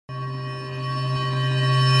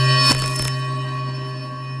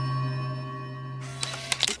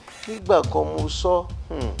nígbà kan mo sọ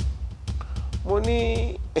mo ní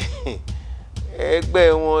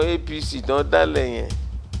ẹgbẹ́ wọn APC tán dálẹ̀ yẹn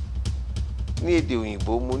ní èdè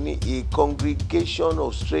òyìnbó mo ní a congregation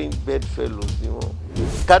of strange bedfellows ni wọn.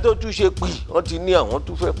 ká tó tún ṣe pì wọ́n ti ní àwọn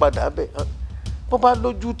tún fẹ́ padà bẹ̀ bọ́n bá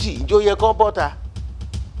lójú tì ìjọ yẹ kán bọ́ta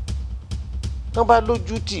wọ́n bá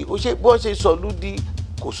lójú tì ó ṣe bọ́n ṣe sọ̀lú di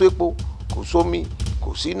kò sépo kò sómi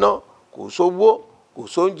kò síná kò sówó kò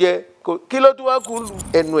sóúnjẹ kí ló tún wá kú lù.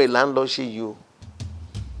 ẹnu ẹ̀ là ń lọ ṣe yìí o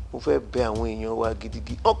mo fẹ́ bẹ̀ àwọn èèyàn wa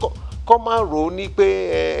gidigidi kọ́ máa rò ó ní pé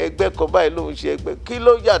ẹgbẹ́ kan báyìí ló ń ṣe ẹgbẹ́ kí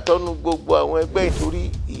ló yàtọ̀ nu gbogbo àwọn ẹgbẹ́ ìtorí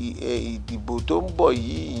ìdìbò tó ń bọ̀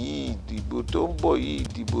yìí ìdìbò tó ń bọ̀ yìí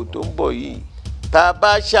ìdìbò tó ń bọ̀ yìí tá a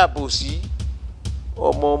bá ṣàbòsí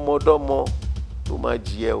ọmọdọ́mọ ló máa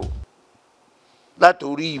jìyẹ o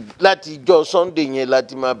láti ijọ́ Sunday yẹn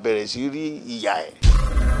láti máa bẹ̀rẹ̀ sí rí ìyà ẹ̀.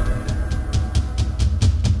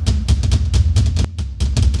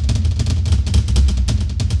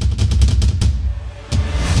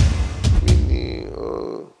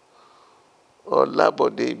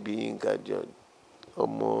 Bode George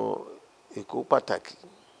ọmọ Èkó pàtàkì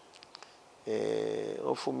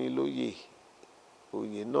wọ́n fún mi lóyè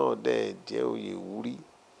oyè náà dẹ̀ jẹ́ oyè wúrí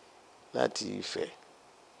láti Ifẹ̀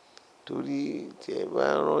torí tí ẹ bá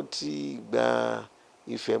rántí ìgbà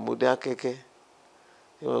Ifẹ̀ Mọdákẹ́kẹ́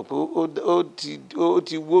ẹ mọ̀ pé ó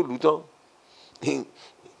ti wóòlù tán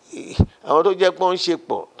àwọn tó jẹ́ pé wọ́n ń ṣe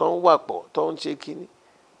pọ̀ tó ń wà pọ̀ tó ń ṣe kínní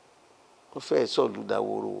wọ́n fẹ́ sọ̀lú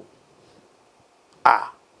dáwóró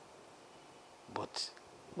but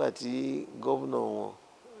nígbà tí gómìnà wọn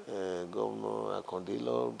gómìnà Àkàndé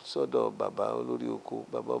lọ sọ́dọ̀ bàbá olórí oko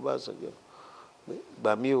bàbá Ọbásanjọ́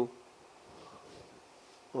gbà mí o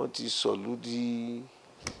wọ́n ti sọ̀lú di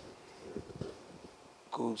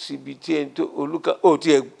kò síbi tí ẹni tó olúkà ó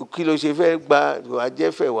tiẹ̀ kí ló ṣe fẹ́ gba wàá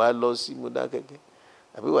jẹ́ fẹ́ wàá lọ sí Mọdákẹ́kẹ́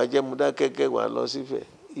àbí wàá jẹ́ Mọdákẹ́kẹ́ wàá lọ sífẹ̀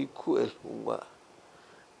ikú ẹ̀ ló ń wà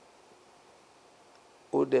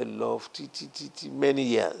ó dẹ̀ lọ títí many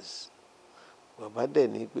years bàbá dẹ̀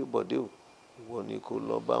ní pé Bọ̀dé o ìwọ ni kó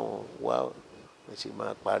lọ bá wọn wá ẹ ṣe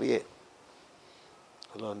máa parí ẹ̀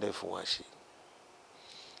Ọlọ́run dẹ̀ fún wa ṣe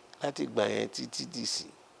láti gbà yẹn títí dì sí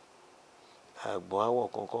àgbọ̀ àwọ̀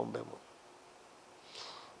kankan bẹ̀ mọ́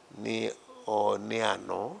ní ọ̀ọ́ni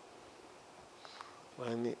àná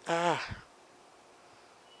wọ́n ní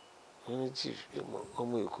wọ́n ní chief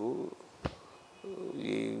ọmọ Èkó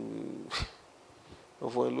wọ́n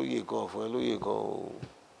fún ẹ lóye kan o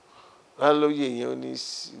wọ́n lóye yẹn ó ní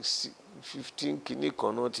 15 kìíní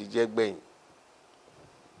kan náà ti jẹ́ gbẹ̀yìn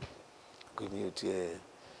kò ní o tiẹ̀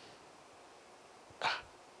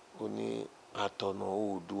ó ní àtọ̀nà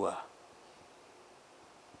Oòduà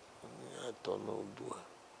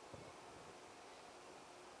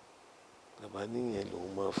bàbá níyẹn lòun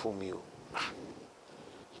máa fún mi o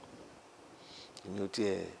ní o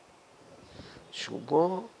tiẹ̀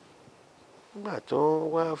ṣùgbọ́n nígbà tó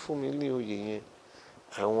wá fún mi ní oyè yẹn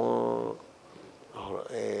àwọn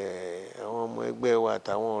ọmọ ẹgbẹ́ wa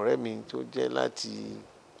àtàwọn ọ̀rẹ́ mi tó jẹ́ láti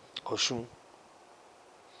Ọ̀ṣun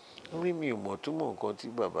rí mi ò mọ̀ túmọ̀ nǹkan tí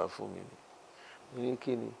bàbá fún mi ní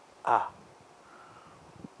kí ni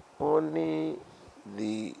wọ́n ní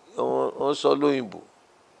wọ́n sọ lóyìnbó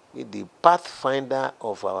pé the pathfinder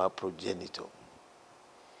of our progenitor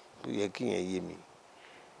tó yẹ kí yẹn yé mi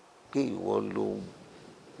pé ìwọ ló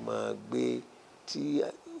máa gbé tí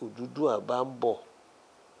Odùduwà bá ń bọ̀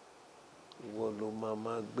ìwọ ló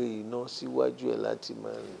máa gbé iná síwájú ẹ̀ láti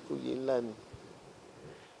máa rìn oyè ńlá ni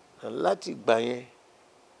láti gbà yẹn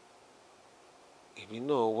èmi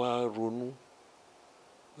náà wá ronú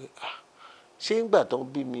pé ṣé ńgbà tán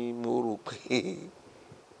bí mi mo rò pé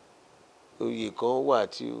oyè kan wà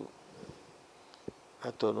tí ó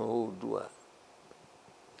àtọ̀nà Oòduà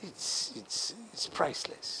it's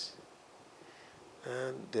priceless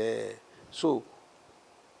and so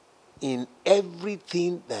in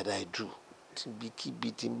everything that I do tíbikíbi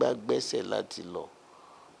tí n bá gbẹ́sẹ̀ láti lọ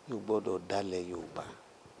yóò gbọ́dọ̀ dálẹ̀ Yorùbá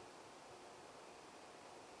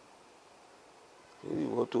lórí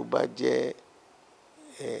ìwọ tó bá jẹ́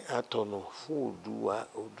àtọ̀nà fún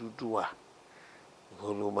Odùduwà ìwọ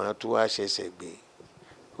ló máa tó wá ṣẹ̀ṣẹ̀ gbé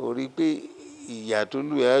o rí pé ìyà tó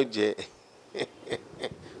lù ẹ́ jẹ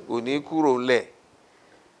kò ní kúrò ńlẹ̀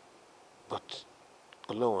but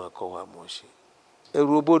Ọlọ́run á kọ́ wa mọ̀ ṣe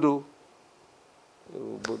ẹrù bodò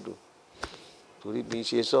torí bí n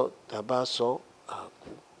ṣe sọ tá a bá sọ àkú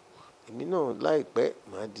èmi náà láìpẹ́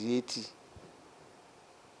màá di 80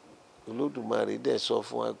 Olódùmarè dẹ̀ sọ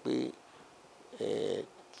fún wa pé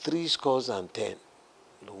 70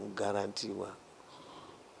 lòun garanti wa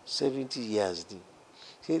 70 years ni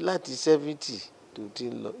ṣé láti 70 tó ti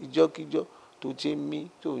ń lọ ìjọ́kíjọ́ tó ti ń mí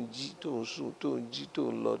tó ń jí tó ń sùn tó ń jí tó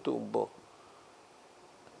ń lọ tó ń bọ̀.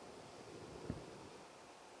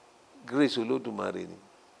 Grace Olódùmarè ni.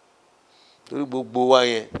 Torí gbogbo wa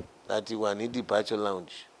yẹn láti wà ní departure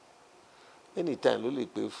lounge anytime ló lè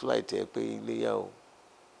pe flight ẹ pé iléyá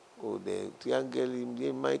o dẹ̀ tí áńgẹ́lì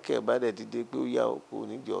ní Michael bá dẹ̀ ti dé pé ó yá o kò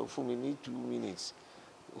ní jọ fún mi ní 2 minutes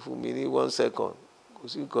fún mi ní 1 second kò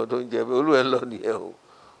sí nǹkan tó ń jẹ pé olú ẹ lọ nìyẹn o.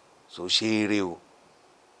 So ṣe eré o,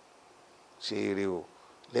 ṣe eré o.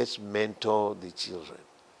 Let's mentor the children.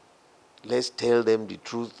 Let's tell them the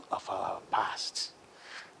truth of our past.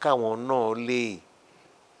 Káwọn náà lè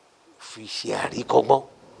fi ṣe àríkọ́gbọ́n,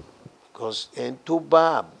 because ẹni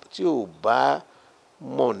tí ò bá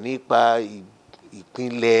mọ̀ nípa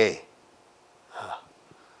ìpínlẹ̀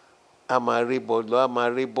a máa rí bọ́ lọ, a máa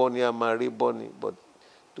rí bọ́ ni, but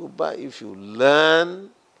if you learn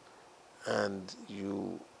and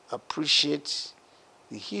you appreciate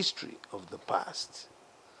the history of the past,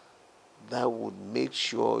 that would make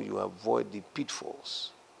sure you avoid the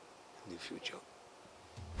pitfalls in the future.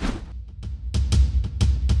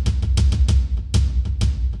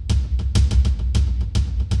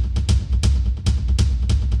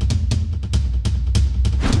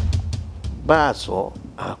 Bá a sọ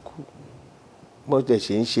àkú bó tẹ̀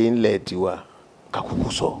ṣe ń ṣe ńlẹ̀ tiwa kàkúkú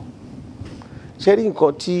sọ. Ṣé rí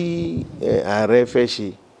nǹkan tí ààrẹ fẹ́ ṣe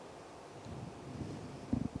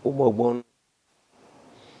ó mọ̀gbọ́n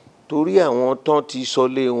torí àwọn tán ti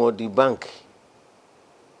sọlé wọn di báǹkì,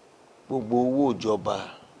 gbogbo owó ìjọba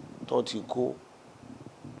tán ti kó.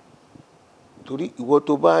 Torí ìwọ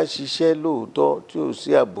tó bá ṣiṣẹ́ lóòótọ́ tí ò sí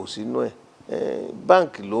ààbò sínú ẹ̀,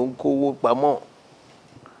 báǹkì ló ń kówó pamọ́.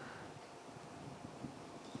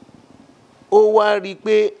 Ó wá rí i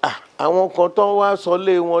pé àwọn kan tán wá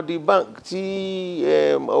sọlé wọn di báǹkì tí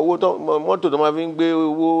owó mọ́tò tó máa fi ń gbé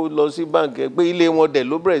owó lọ sí báǹkì pé ilé wọn dẹ̀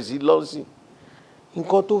ló bẹ̀rẹ̀ sí lọ́sìn.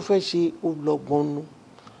 Nǹkan tó fẹ́ ṣe ó lọ́gbọ́n nú,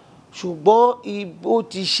 ṣùgbọ́n bó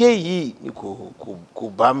ti ṣe yìí ni kò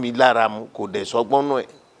bá mi lára mu, kò dẹ̀ sọgbọ́n náà ẹ̀.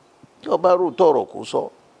 Tí ọba rò tọ̀rọ̀ kó sọ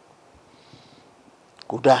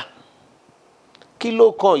kò dáa. Kí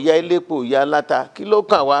ló kàn ìyá elépo ìyá aláta, kí ló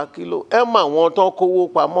kàn wá, ẹ mọ àwọn tán kówó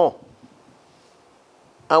pamọ́.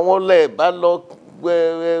 Àwọn lẹ̀ bá lọ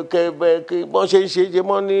bọ́n ṣe ń ṣe jẹ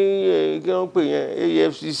mọ́ ní kí wọ́n pè yẹn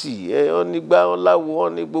AFCC wọ́n ní gbá wọn láwo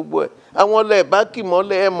wọ́n ní gbogbo ẹ̀. Àwọn lẹ̀ bá kì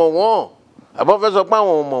mọ́lẹ̀ ẹ mọ̀ wọ́n, àbọ̀ fẹ́ sọ pé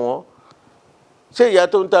àwọn ò mọ̀ wọ́n. Ṣé ìyá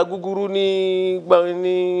tó ń ta gúgúrú ní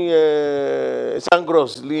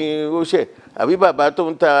Sangros ní Oṣẹ, àbí bàbá tó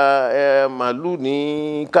ń ta màálù ní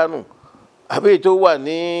Kánò, àbí èyí tó wà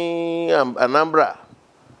ní Anambra?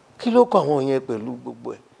 Kí ló kọ àwọn yẹn pẹ̀lú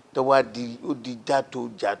gbogbo ẹ̀? Tó wá ó di jàtó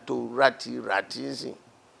rátì sìn.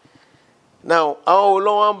 Now àwọn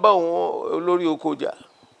olówó ń bá wọn olórí oko jà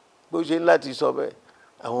bó ṣe láti sọ bẹ́ẹ̀,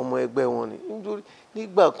 àwọn ọmọ ẹgbẹ́ wọn ni. Nítorí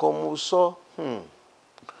nígbà kan mo sọ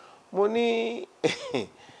mo ní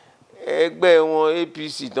ẹgbẹ́ wọn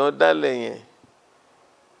APC tán dálẹ̀ yẹn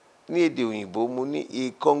ní èdè òyìnbó mo ní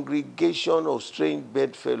a congregation of strange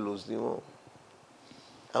bedfellows ni wọ́n.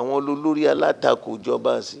 Àwọn olórí alátakò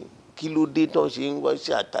jọba sí. Kí ló dé tán ṣe ń wá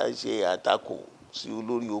ṣe àtakò sí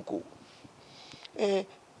olórí oko?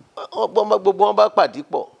 Gbogbo wọn bá pàdé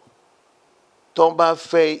pọ̀ tán bá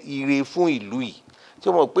fẹ́ ire fún ìlú yìí, tí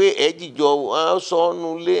wọ́n mọ̀ pé ẹ̀jíjọ á sọ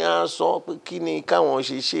nulẹ̀ á sọ pé kí ni káwọn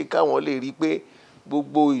ṣe káwọn lè rí i pé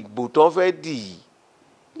gbogbo ìbò tán fẹ́ dì í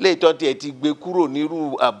léètọ́ tiẹ̀ ti gbé kúrò nírú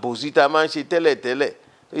àbòsí tá a máa ń ṣe tẹ́lẹ̀tẹ́lẹ̀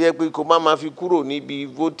tó yẹ pé kó má fi kúrò níbi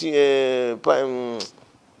voting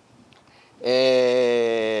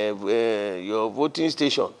your voting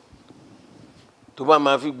station tó bá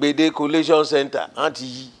máa fi gbede collation center á ti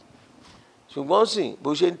yí. Ṣùgbọ́n sì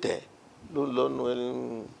bó ṣe ń tẹ̀ ló ń lọ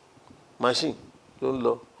nu machine ló ń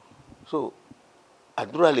lọ. So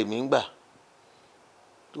àdúrà lèmi ń gbà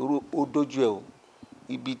torí ó dójú ẹ̀ o,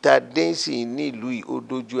 ibi tá a dé sí ní ìlú yìí ó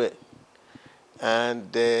dójú ẹ̀. And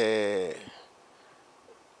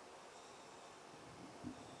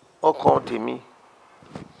ọkàn tèmi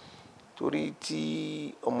torí tí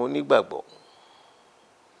ọmọ onígbàgbọ́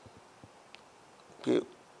pé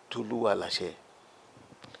t'Olúwa láṣẹ,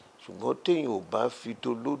 ṣùgbọ́n téèyàn ò bá fi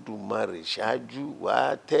t'Olódùmarè ṣáájú wá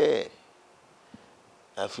tẹ̀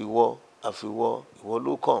àfiwọ́ ìwọ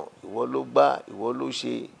ló kàn, ìwọ ló gbá, ìwọ ló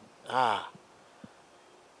ṣe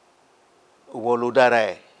ìwọ ló dára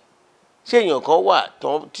ẹ̀. Ṣé èèyàn kan wà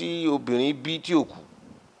tán tí obìnrin bí tí ò kú?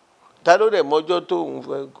 Ta ló dẹ̀ mọ́jọ́ tóun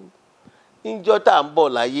fẹ́ kú? Níjọ́ tá à ń bọ̀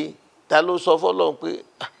láyé, ta ló sọ fọ́lọ́run pé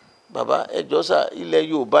bàbá ẹjọ́ sà ilẹ̀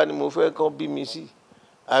Yorùbá ni mo fẹ́ kán bí mi sí,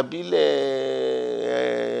 àbí ilẹ̀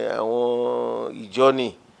àwọn ìjọ ni,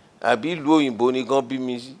 àbí ìlú òyìnbó ni kán bí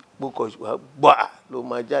mi sí? Gbà ló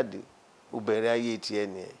máa jáde. ó bẹ̀rẹ̀ ayé tiẹ̀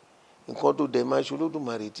nìyẹn. Nǹkan tó dẹ̀ máa ṣe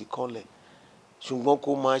Olódùmarè ti kọ́lẹ̀, ṣùgbọ́n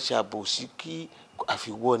kó máa ṣàbòsí kí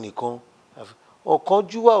àfiwọ́ nìkan.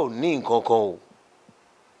 Ọ̀kánjúwà ò ní nǹkan kan o,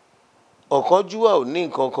 ọ̀kánjúwà ò ní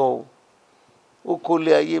nǹkan kan o, ó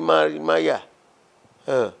kólé ayé máyà.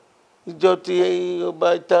 Ìjọ tí ó bá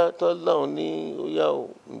ta tọ́lọ́run ní ó yá o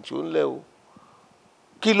nìṣó ńlẹ̀ o,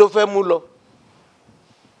 kí ló fẹ́ mú lọ?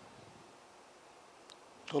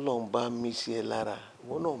 Tọ́lọ́run bá mí sí ẹ lára,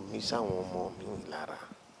 ìwọ náà mí sáwọn ọmọ mi lára,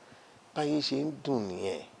 báyé ṣe ń dùn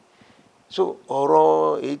nìyẹn. So ọ̀rọ̀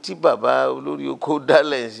èyí tí bàbá olórí oko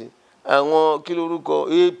dálẹ̀ sí àwọn kí lórúkọ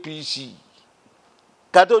APC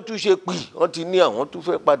ká tó tún ṣe pì wọ́n ti ní àwọn tún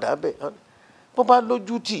fẹ́ padà bẹ̀. Bọ́n bá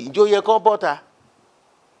lójú tì ìjọ yẹ kán bọ́ta,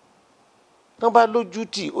 tán bá lójú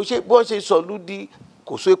tì ó ṣe bọ́n ṣe sọ̀lú di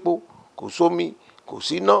kò sépo kò sómi kò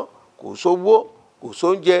síná kò sówó kò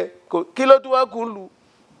sóúnjẹ kí ló tún wá kú lù.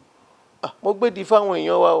 Mo gbédi fáwọn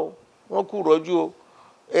èèyàn wa o, wọ́n kú rọ́jú o.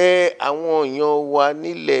 Àwọn èèyàn wa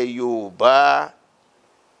nílẹ̀ Yorùbá,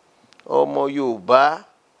 ọmọ Yorùbá,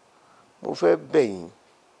 mo fẹ́ bẹ̀ yín,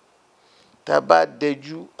 tá a bá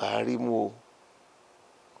dẹjú àárímú o.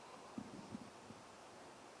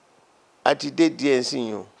 A ti dé díẹ̀ sí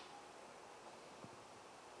yàn,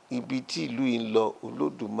 ibi tí ìlú yìí ń lọ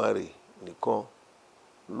Olódùmarè nìkan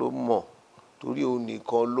ló mọ̀, torí òun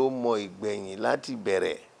nìkan ló mọ ìgbẹ̀yìn láti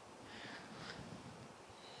bẹ̀rẹ̀.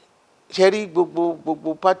 Ṣé rí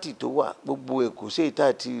gbogbo pátì tó wà, gbogbo Èkó ṣètà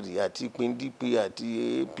àti rì àti PDP àti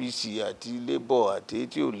APC àti Labour àti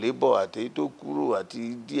tí ò Labour àti tó kúrò àti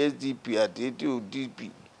SDP àti tí ò DP,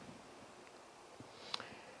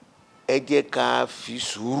 ẹ jẹ́ ká fi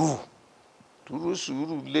sùúrù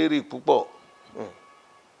lérè púpọ̀.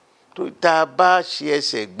 Torí tá a bá ṣe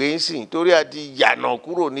ẹsẹ̀ gbé ń sìn, torí a ti yànà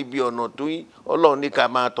kúrò níbi ọ̀nà tó Ọlọ́run ní ká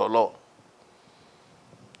máa tọ̀ lọ.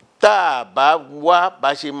 Tá a bá wá bá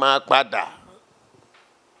ṣe máa padà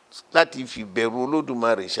láti fi bẹ̀rù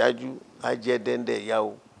Olódùmarè ṣáájú, á jẹ́ dẹ́ndẹ̀ yá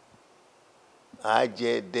o, á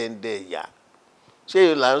jẹ́ dẹ́ndẹ̀ yá. Ṣé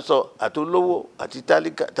èyí là ń sọ àtolówó àti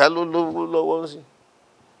tálíkà, ta ló lówó lọ́wọ́ ń sìn?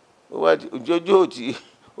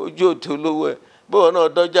 Ojú òtí olówó ẹ̀ bóun náà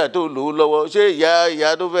dọ́jà tó lówó lọ́wọ́, ṣé ìyá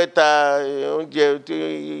tó fẹ́ ta oúnjẹ tí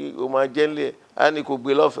o máa jẹ nílé á ní kó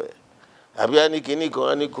gbé lọ́fẹ̀ẹ́, àbí á ní kinní kan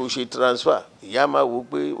á ní kó ṣe transfer, ìyá máa wò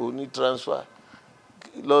pé o ní transfer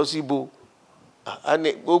lọ síbo, á ní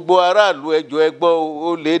gbogbo aráàlú ẹjọ́ ẹ gbọ́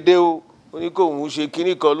ó lédè o, ó ní kóun ṣe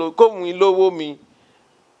kinní kan kóun lówó mi,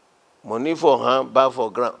 money for hand back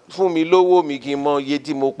for ground, fún mi lówó mi kí n mọ iye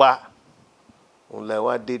tí mo pa. Òun la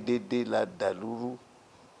wá dédédé la dàlúrú.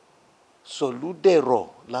 Sọ̀lúdẹ̀rọ̀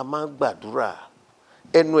la máa ń gbàdúrà,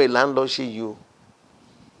 ẹnu ẹ̀ là ń lọ ṣe yìí o.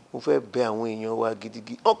 Mo fẹ́ bẹ̀ àwọn èèyàn wa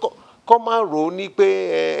gidigidi, kọ́ máa rò ó ní pé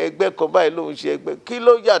ẹgbẹ́ kan báyìí ló ń ṣe ẹgbẹ́, kí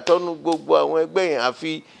ló yàtọ̀ nu gbogbo àwọn ẹgbẹ́ yẹn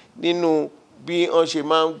àfi nínú bí wọ́n ṣe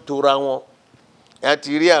máa ń tora wọn. A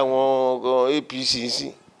ti rí àwọn APC sí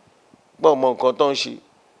pọ̀ mọ́ nǹkan tó ń ṣe,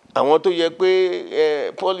 àwọn tó yẹ pé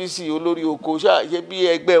pọ́lísì olórí oko ṣe bí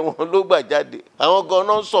ẹgbẹ́ wọn ló gbà jáde, àwọn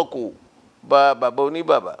gan-an sọ̀kò bá bàbá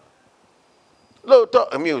oníbàbà. Lóòótọ́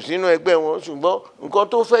èmi ò sínú ẹgbẹ́ wọn, ṣùgbọ́n nǹkan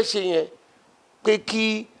tó fẹ́ ṣe yẹn pé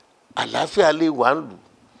kí àlàáfíà lè wà ń lù,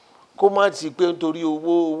 kó má ti pé nítorí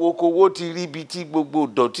owó kówó ti rí ibi tí gbogbo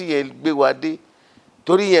ìdọ̀tí yẹn gbé wa dé,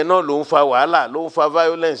 torí yẹn náà ló ń fa wàhálà, ló ń fa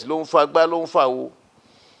violence, ló ń fa gbá, ló ń fa wo.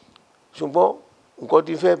 Ṣùgbọ́n nǹkan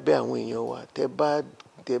tí fẹ́ bẹ̀ àwọn èèyàn wa,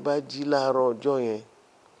 tẹ́ bá jí láàárọ̀ ọjọ́ yẹn,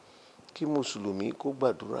 kí mùsùlùmí kó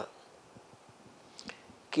gbàdúrà,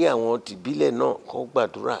 kí àwọn tìbílẹ̀ náà kó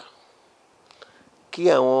gbàdúrà, kí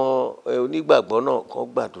àwọn onígbàgbọ́ náà kó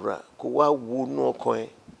gbàdúrà, kó wá wọnú ọkàn ẹ.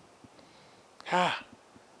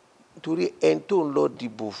 Nítorí ẹni tó ń lọ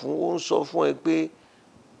dìbò fún ó ń sọ fún ẹ pé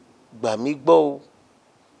gbà mí gbọ́ o,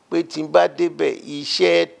 pé tí n bá débẹ̀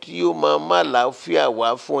iṣẹ́ tí ó máa láàfíà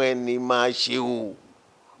wá fún ẹ ni máa ṣe o.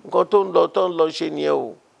 Nǹkan tó ń lọ ṣe nìyẹn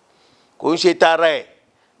o, kò ń ṣe tara ẹ̀,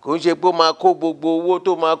 kò ń ṣe pé ó máa kó gbogbo owó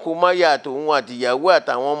tó máa kó máyà àtòun àtìyàwó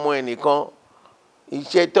àtàwọn ọmọ ẹ̀ nìkan.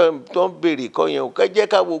 Iṣẹ́ tó ń béèrè kọ́ yẹn o, kẹ́jẹ́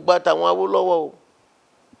ká wo gbá tàwọn Awólọ́wọ̀ o.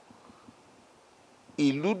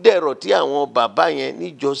 Ìlú dẹ̀rọ̀ tí àwọn bàbá yẹn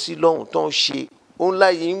níjọ́sí lọ́hùn tó ń ṣe, òun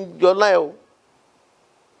láyé ń yọlá ẹ̀ o.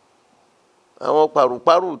 Àwọn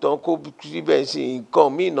pàrùpàrù tó ń kó síbẹ̀ sí nǹkan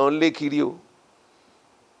míì náà ń lé kiri o.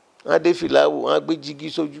 Wọ́n á dé fìlà wò, wọ́n á gbé jígí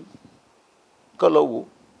sójú, kọ́ lọ wò,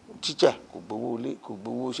 tíṣà kò gbowó ilé, kò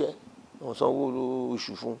gbowó iṣẹ́, wọ́n sanwó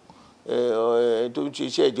oṣù fún tó ń ṣe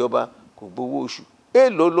iṣẹ́ ìjọba, kò gbowó oṣù.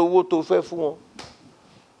 Èèlò lówó tó fẹ́ fún wọn,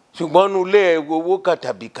 ṣùgbọ́n nu ilé ẹ̀ owó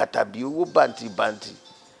kàtàbí owó bàǹtì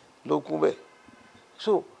ló kún bẹ́ẹ̀.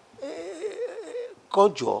 So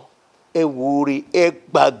kọjọ́ ẹ wò rè, ẹ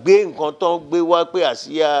gbàgbé nǹkan tó ń gbé wá pé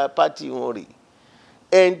àsíá pátì wọn rè.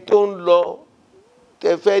 Ẹni tó ń lọ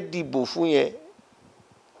tẹ fẹ́ dìbò fún yẹn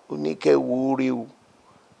oníkẹ́ wò rè o,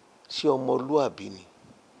 ṣé ọmọlúàbí ni,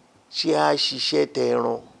 ṣé á ṣiṣẹ́ tẹ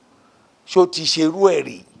ẹran, ṣó ti ṣerú ẹ̀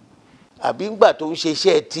rí, àbí ńgbà tó ń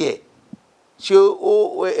ṣiṣẹ́ tiẹ̀ ṣé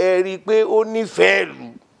ẹ rí i pé ó nífẹ̀ẹ́ ìlú,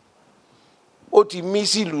 ó ti mí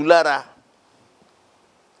sílùú lára,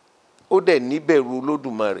 ó dẹ̀ níbẹ̀rù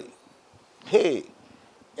Olódùmarè.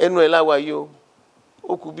 Ẹnu ẹ̀ láwa yìí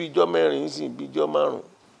ó kù bí ijọ́ mẹ́rin sí bí ijọ́ márùn-ún,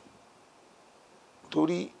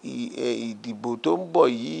 torí ìdìbò tó ń bọ̀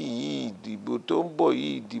yìí, ìdìbò tó ń bọ̀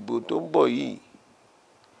yìí, ìdìbò tó ń bọ̀ yìí,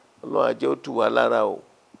 Ọlọ́run á jẹ́ ó tù wá lára o.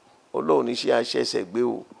 Ọlọ́run ní ṣe àṣẹṣẹ̀ gbé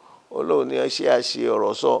o, Ọlọ́run ní ṣe àṣe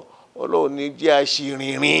ọ̀rọ̀ sọ, Ọlọ́run ní jẹ́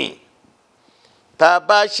àṣìrìnrìn. Tá a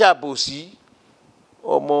bá ṣàbòsí,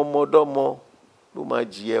 ọmọdọ́mọ ló máa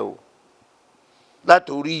jìyẹ o.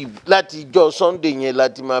 Láti ijọ́ Sunday yẹn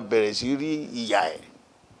láti máa bẹ̀rẹ̀ sí rí ìyà ẹ̀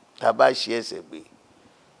tá a bá ṣe ẹsẹ̀ gbé.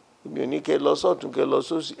 Èmi ò ní kẹ́ lọ sọ́tún kẹ́ lọ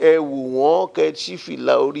sósì, ẹ wò wọ́n, kẹ́ ṣí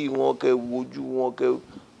fìlà orí wọn, kẹ́ wojú wọn, kẹ́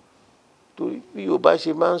torí bí Yorùbá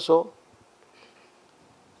ṣe máa ń sọ,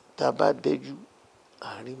 tá a bá dẹjú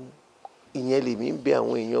àrímú. Ìyẹn lèmi ń bẹ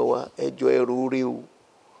àwọn èèyàn wa, ẹ jọ ẹ roore o.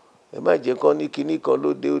 Ẹ má jẹ́ kán ní kinní kan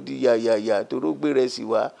ló dé ó di yàyàyà torí ó gbé rẹsì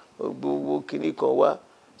wá, gbogbo kinní kan wá.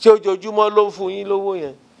 Ṣé ojoojúmọ́ ló ń fún yín lówó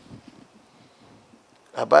yẹn?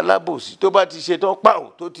 Àbálábòsí tó bá ti ṣe tán pàù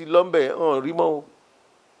tó ti lọ́nbẹ̀ hàn rí mọ́ o.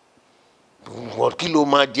 Kí ló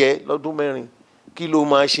máa jẹ lọ́dún mẹ́rin? Kí ló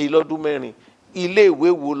máa ṣe lọ́dún mẹ́rin? Ilé ìwé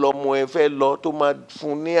wo lọmọ ẹ fẹ́ lọ tó máa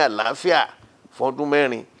fún ní àlàáfíà fọ́dún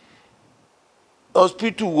mẹ́rin?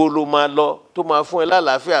 Hospital wo ló máa lọ tó máa fún ẹ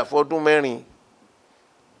lálàáfíà fọ́dún mẹ́rin?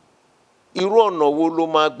 Irú ọ̀nà wo ló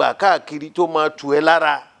máa gbà káàkiri tó máa tù ẹ́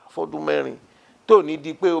lára fọ́dún mẹ́rin? Tó ní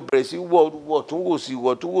di pé o bẹ̀rẹ̀ sí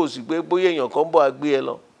wọ̀túnwòsì pé bóyá èèyàn kan bọ̀ á gbé ẹ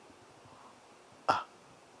lọ.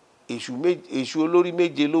 Èṣù olórí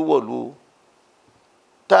méje ló wọ̀ ló.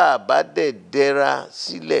 Tá a bá dẹ̀ dẹra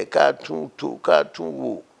sílẹ̀ ká tún tò ká tún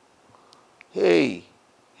wò.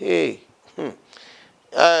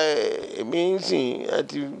 Èmi ń sìn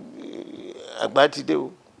àti àgbà ti dé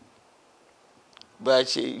o. Bá a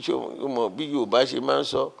ṣe mọ̀ bí Yorùbá ṣe máa ń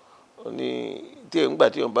sọ ní tí ẹ̀ ń gbà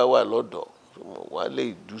tí wọ́n bá wà lọ́dọ̀ wà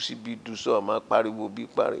lè dú síbi dú sọ máa pariwo bí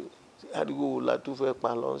pariwo. Ariwo wo la tó fẹ́ pa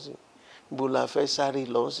lọ́sìn? Níbo la fẹ́ sáré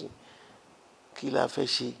lọ́sìn? Kí la fẹ́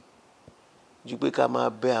ṣe? Ju pé ká máa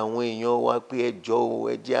bẹ àwọn èèyàn wa pé ẹ jọ̀ọ́ o,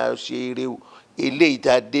 ẹ jẹ́ á ṣe eré o. Eléyìí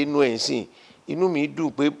tá a dénú ẹ̀ ń sìn, inú mi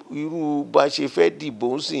dùn pé irú bá ṣe fẹ́ dìbò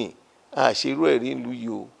ń sìn àṣerú ẹ̀rí ìlú yìí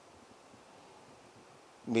o.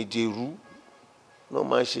 Mèjèrú náà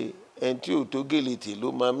máa ṣe, ẹni tí ò tó gèlètè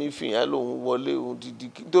ló máa mí fìn á lòun wọlé òun dídí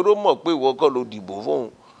torí ó mọ̀ pé ìwọ kọ́ ló dìbò fóun.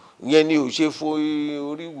 Ìyẹn ni ò ṣe fo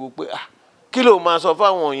orí wo pé kí ló máa sọ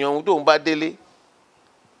fáwọn èèyàn ohun tóun bá délé.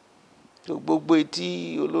 Gbogbo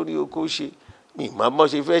etí olórí oko ṣe, mi ì má mọ́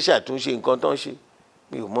ṣe fẹ́ ṣàtúnṣe nǹkan tán ṣe,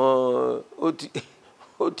 mi ò mọ̀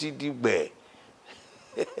ó ti di gbẹ̀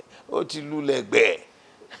ó ti lulẹ̀ gbẹ̀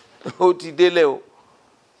ó ti délẹ̀ o.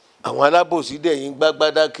 Àwọn alábòsí dẹ̀ yín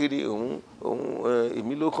gbágbádá kiri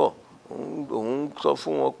èmi ló kàn òun sọ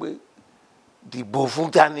fún wọn pé dìbò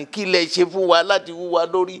fún ta ni, kí lẹ ṣe fún wa láti wú wa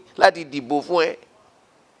lórí láti dìbò fún ẹ?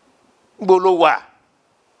 Níbo ló wà?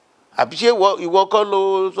 Àbí ṣé ìwọ kọ́ ló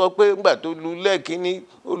sọ pé ńgbà tó lu lẹ́ẹ̀kínní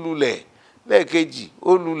ó lulẹ̀, lẹ́ẹ̀kejì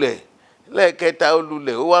ó lulẹ̀, lẹ́ẹ̀kẹta ó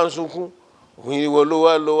lulẹ̀ ó wá ń sunkún? Ìwọ ló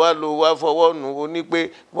wá fọwọ́ nù ó ní pé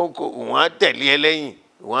òun á tẹ̀lé ẹ lẹ́yìn,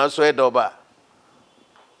 òun á sọ ẹ́ dọba.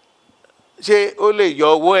 Ṣé ó lè yọ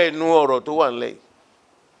ọwọ́ ẹnu ọ̀rọ̀ tó wà nílẹ̀ yìí?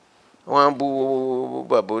 Wọ́n á bu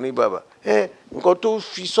bàbá oníbàbà. Nǹkan tó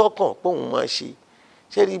fi sọ́kàn pé òun máa ṣe,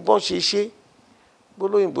 ṣé rí bọ́n ṣe ṣe,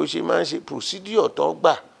 bólóyìnbó ṣe máa ń ṣe procedure tó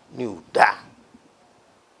gbà ni ò dáa.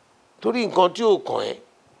 Torí nǹkan tí ò kàn ẹ́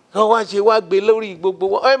wọ́n wá ṣe wá gbé lórí gbogbo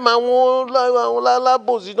wọn. Ẹ máa wọn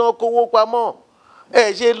lálábòsí náà kówó pamọ́,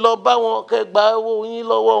 ẹ ṣe lọ bá wọn kẹ́ gba owó yín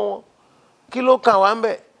lọ́wọ́ wọn. Kí ló kàn wá ń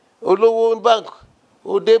bẹ̀? Olówó bank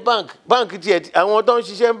òde bank tiẹ̀ àwọn tó ń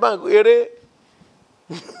ṣiṣẹ́ bank eré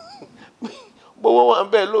gbowó wà ń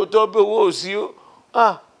bẹ̀ lóòótọ́ bí owó ò sí o.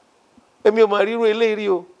 Èmi ò máa ríru eléyìí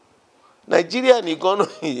o. Nàìjíríà nìkan náà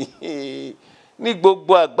ní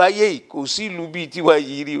gbogbo àgbáyé kò sí ìlú bíi tiwa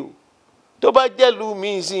yìí rí o. Tó bá jẹ́ ìlú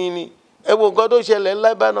míì sí ni ẹ wo nǹkan tó ṣẹlẹ̀ ní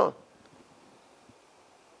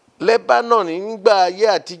Lebanon nígbà ayé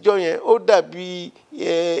àtijọ́ yẹn ó dàbí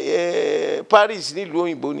Paris nílùú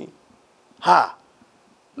òyìnbó ni.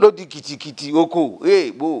 Lódì kìtìkìtì oko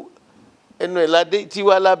bò ẹnu ẹ̀ ládé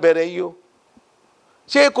tiwa lábẹ́rẹ́ yìí o.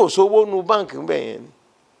 Ṣé kò sówó nu báǹkì ń bẹ̀ yẹn ni?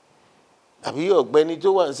 Àbí ọ̀gbẹ́ni tó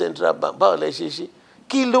wà ní Central Bank báwo lẹ ṣe ṣe?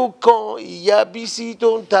 kí ló kan ìyá Bísí tó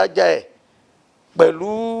ń tajà ẹ̀ pẹ̀lú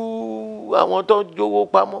àwọn tó ń jówó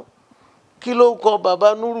pamọ́? Kí ló kan bàbá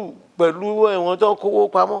Núrù pẹ̀lú ẹ̀wọ̀n tó ń kówó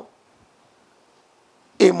pamọ́?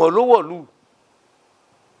 Èèmọ̀ ló wọ̀lú.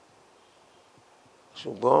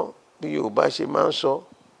 Ṣùgbọ́n bí Yorùbá ṣe máa ń sọ,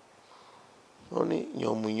 wọ́n ní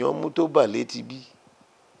yànmùyánmú tó bà létí bí.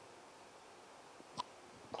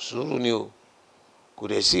 Sùúrù ni o, kò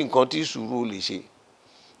dẹ̀ sí nǹkan tí sùúrù lè ṣe.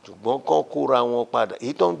 Ṣùgbọ́n kán kóra wọn padà.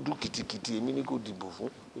 Èyí tó ń dún kìtìkìtì èmi ní kò dìbò fún.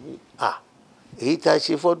 Èyí tá a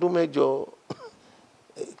ṣe fọ́dún 8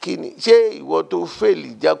 kí ni? Ṣé ìwọ tó fèlì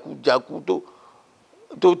jákujáku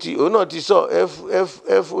tó ti òun náà ti sọ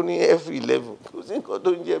F ní F11 kò sí nǹkan tó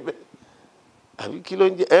ń jẹ bẹ́ẹ̀. Àbí kí ló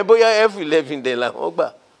ń jẹ? Bóyá F11 dẹ̀ làwọn gbà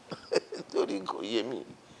torí kò yé mi.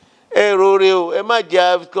 Ẹ rore o, ẹ má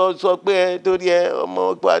jẹ́ sọ pé torí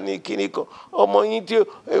ọmọ pa ní kíní kan, ọmọ yín tí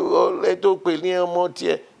ẹ tó pè ní ọmọ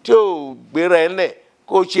tiẹ̀ tí ò gbéra ẹ̀ lẹ̀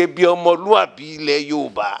kó ṣe bí ọmọlúàbí ilẹ̀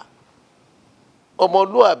Yorùbá.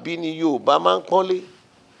 Ọmọlúàbí ni Yorùbá máa ń pọ́nlé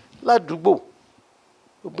ládùúgbò.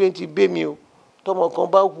 Gbogbo ti bé mi o, tọmọ kan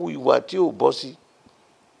bá hu ìwà tí ò bọ́ sí,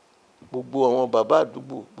 gbogbo àwọn bàbá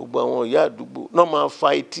àdúgbò, gbogbo àwọn ìyá àdúgbò náà máa fa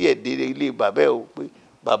etí ẹ̀ dé ilé bàbá ẹ̀ o pé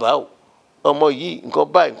bàbá o, ọmọ yìí nǹkan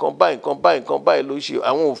báyìí nǹkan báyìí nǹkan báyìí nǹkan báyìí ló ṣe.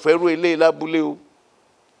 Àwọn ò fẹ́rú eléyìí lábúlé o.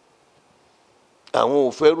 Àwọn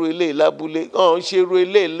ò fẹ́rú eléyìí lábúlé. Wọ́n ń ṣerú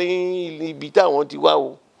eléyìí ní ibi táwọn ti wá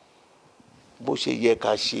o. Bó ṣe yẹ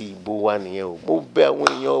ká ṣe ìbò wa nìyẹn o. Mo bẹ̀ àwọn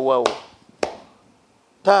èèyàn wa o.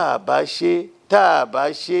 Tá a bá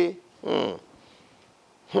ṣe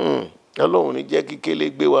Ọlọ́run ní jẹ́ kí kélé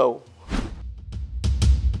gbé wa o.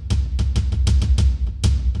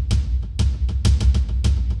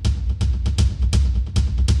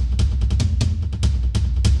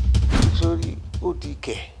 Sórí ó di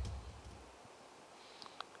kẹ̀.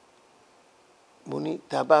 Mo ní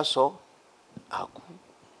tá a bá sọ àkú,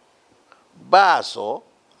 bá a sọ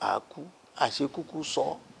àkú, àṣekúkú sọ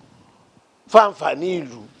fáǹfààní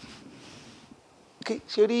ìlú.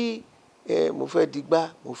 Ṣé rí mo fẹ́ digbá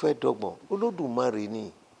mo fẹ́ dọ́gbọ̀n, Olódùmarè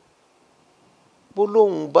ni. Bó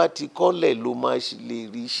lóhun bá ti kọ́lẹ̀ ló máa lè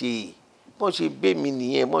rí ṣe. Bọ́n ṣe gbé mi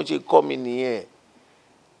nìyẹn, bọ́n ṣe kọ́ mi nìyẹn.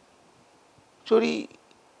 Sórí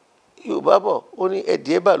Yorùbá bọ̀ ó ní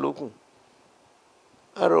ẹ̀dìẹ́ bà lókun.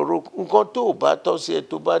 Àròrò nǹkan tó bá tọ́ sí ẹ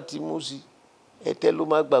tó bá ti mú sí ẹ̀tẹ́ ló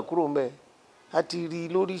máa gbà kúrò ńbẹ̀. A ti rí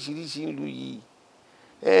lóríṣiríṣi ìlú yìí.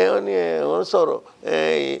 Wọ́n sọ̀rọ̀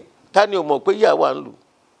ta ni ò mọ̀ pé ìyà wà ń lù?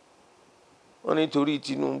 Wọ́n ní torí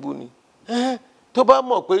Tinubu ni. Tó bá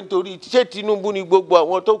mọ̀ pé nítorí ṣé Tinubu ni gbogbo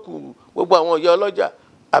àwọn tó kù, gbogbo àwọn ìyá ọlọ́jà,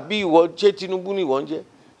 àbí ìwọ ṣé Tinubu ni ìwọ ń jẹ́?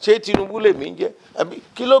 Ṣé Tinubu lèmi ń jẹ́? Àbí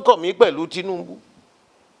kí ló kàn mí pẹ̀lú Tinubu?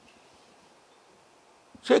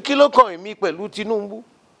 Ṣé kí ló kàn mí pẹ̀lú Tinubu?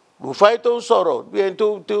 Rufai tó ń sọ̀rọ̀ bí ẹni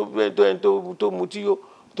tó mutí yó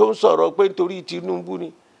tó ń sọ̀rọ̀ pé nítorí Tinubu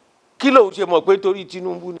ni. Kí ló ṣe mọ̀ pé nítorí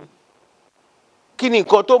Tinubu ni? Kí ni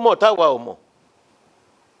nǹkan tó mọ̀ táwa ò mọ̀?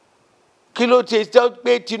 Kí ló ti jẹ́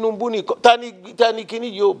pé Tinubu nìkan ta ni kíní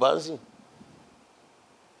yóò bá ń sìn?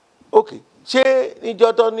 Ok, ṣé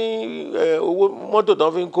níjọ́ tó ní owó mọ́tò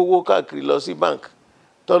tó fi ń kówó káàkiri lọ sí bank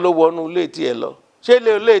tó ló wọnú ilé tiẹ̀ lọ? Ṣé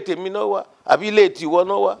ilé tèmi náà wà àbí ilé tiwọ́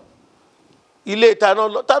náà wà? Ilé taná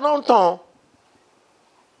ń tàn.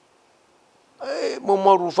 Mo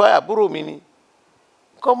mọ Rufai àbúrò mi ni.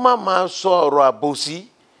 Kọ́ máa sọ ọ̀rọ̀ àbòsí.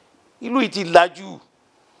 Ìlú yìí ti lajú.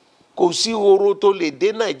 Kò sí oró tó lè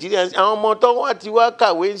dé Nàìjíríà. Àwọn ọmọ tó wà ti wá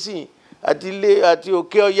kàwé sìn àti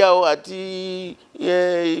òkè ọya o àti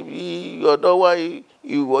ọ̀dọ̀ wa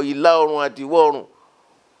ìlà oòrùn àti ìwọ̀ oòrùn.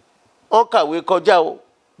 Wọ́n kàwé kọjá o.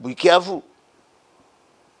 Be careful.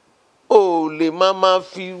 O lè máa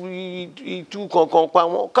fi itú kankan pa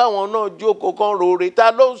wọn. Káwọn náà jókòó kan rore.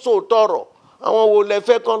 Ta ló ń sòótọ́ ọ̀rọ̀? Àwọn wo lẹ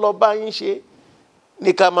fẹ́ kán lọ bá yín ṣe?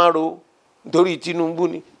 Ní ká máa ro torí Tinubu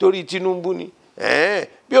ni, torí Tinubu ni.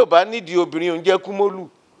 Bí ò bá nídìí obìnrin òun jẹ́ kúmólù.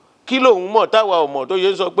 Kí lòun mọ̀ táwa ò mọ̀ tó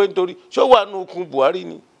yẹ sọ pé nítorí ṣó wà nù kun Buhari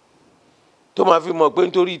ni tó máa fi mọ̀ pé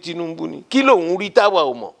nítorí Tinubu ni? Kí lòun rí táwa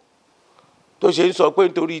ò mọ̀ tó ṣe ń sọ pé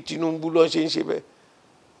nítorí Tinubu ló ṣe ń ṣe bẹ́ẹ̀?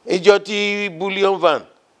 Ìjọ tí bullion van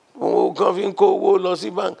òun kan fi ń kó owó lọ sí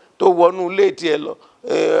bank tó wọnú ilé tiẹ̀ lọ,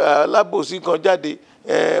 alábòsí kan jáde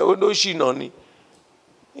olóṣìnà ni.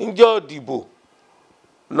 Ìjọ ìdìbò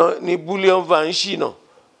ní bullion van ṣìnà.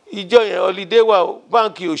 Ìjọ yẹn holiday wà o,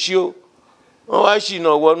 báǹkì ò ṣí o. Wọ́n wá ṣìnà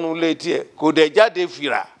wọnú ilé tiẹ̀ kò dẹ̀ jáde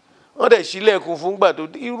fìrà. Wọ́n dẹ̀ ṣílẹ̀kùn fún gbà tó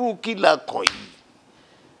irú kí la kàn yìí?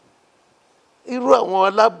 Irú àwọn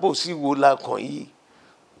alábòsí wo la kàn yìí?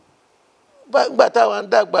 Gbà táwa ń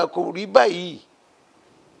dàgbà kò rí báyìí.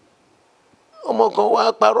 Ọmọ kan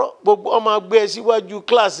wá parọ́ gbogbo ọmọ gbé ẹ síwájú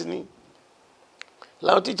kíláàsì ni.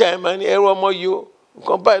 Làwọn tíṣà yẹn máa ní ẹrú ọmọ yìí o,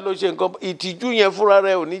 nǹkan báyìí ló ṣe nǹkan ìtìjú yẹn fúnra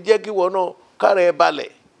rẹ̀ ò ní jẹ́ kí wọ́n náà kára ẹ balẹ̀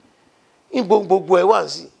gbogbo ẹ wà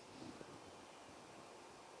sí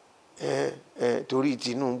torí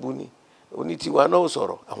Tinubu ni onítìwa náà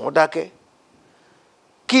sọ̀rọ̀ àwọn dákẹ́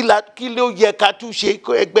kí ló yẹ ká tún ṣe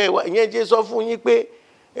ẹgbẹ́ wa ìyẹn jẹ́ sọ fún yín pé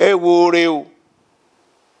ẹ wo re o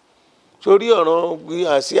sórí ọ̀ràn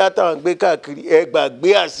àsíá táwọn gbé káàkiri ẹ gbàgbé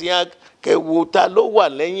àsíá kẹwo ta ló wà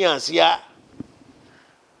lẹ́yìn àsíá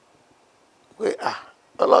pé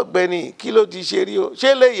ọlọ́gbẹ́ni kí ló ti ṣe rí o ṣé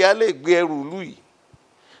lèyà lè gbé ẹrù ìlú yìí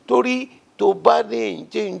torí tó bá ní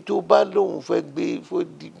èyí tó bá lóun fẹ́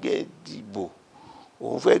gbé dìbò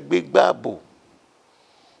òun fẹ́ gbé gbàbò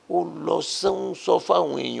ó lọ sọ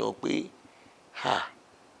fáwọn èèyàn pé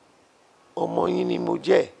ọmọ yín ni mo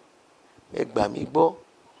jẹ́ ẹ gbà mí gbọ́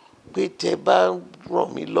pé tẹ bá ràn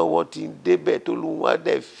mí lọ́wọ́ tí ń débẹ̀ tó lóun wá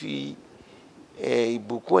dẹ̀ fi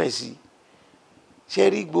ìbùkún ẹ̀ sí ṣe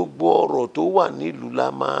rí gbogbo ọ̀rọ̀ tó wà nílùú la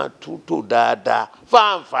máa túntò dáadáa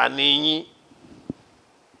fáǹfààní yín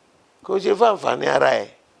kò ṣe fáǹfààní ara ẹ̀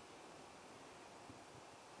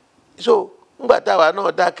so ńgbà táwa náà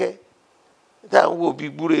dákẹ́ tá à ń wò bí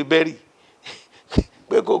gbúre bẹ́rì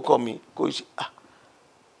pé kò kàn mí kò ṣe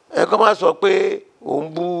ẹ kọ́ máa sọ pé òun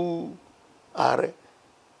bú ààrẹ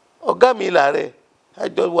ọ̀gá mi làárẹ̀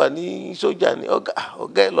àjọ wà ní sójà ní ọ̀gá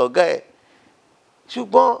ẹ̀ lọ̀gá ẹ̀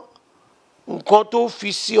ṣùgbọ́n nǹkan tó fi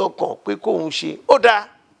sí ọkàn pé kóun ṣe ó dáa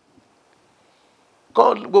kọ́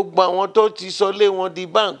gbogbo àwọn tó ti sọ lé wọn di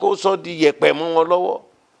báńkì kó sọ di yẹ̀pẹ̀ mọ́ wọn lọ́wọ́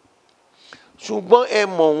ṣùgbọ́n ẹ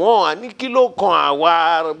mọ̀ wọ́n àní kí ló kan àwa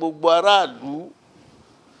gbogbo aráàlú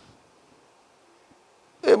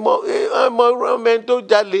ọmọ ẹni tó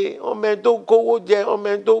jalè ọmọ ẹni tó kówó jẹ ọmọ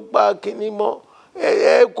ẹni tó pa kínní mọ́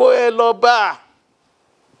ẹ kó ẹ lọ bá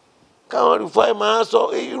káwọn rìfáì máa sọ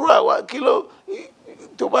irú àwa kí ló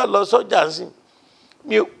tó bá lọ sọ́jà sí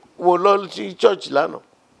mi wò lọ sí church lánàá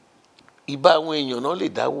ìbá àwọn èèyàn náà lè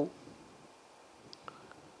dáwó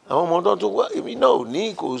àwọn ọmọ tó tún wá èmi náà ò ní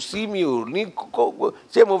kò sí mi ò ní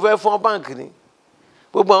ṣé mo fẹ́ fọ́n báǹkì ni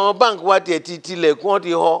gbogbo àwọn báǹkì wa tiẹ̀ ti tilẹ̀kùn wọn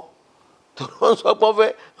ti họ tó wọ́n sọ pé wọ́n fẹ́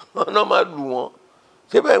ọ̀nà máa lù wọ́n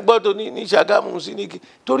ṣé bẹ́ẹ̀ gbọ́ tó ní Ṣàgámù sí ní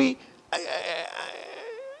torí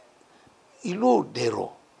ìlú ò dẹ̀rọ̀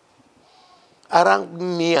ara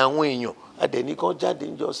ni àwọn èèyàn adẹ̀ní kan jáde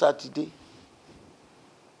ń jọ sátidé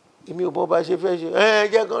èmi ò bọ́ bá ṣe fẹ́ ṣe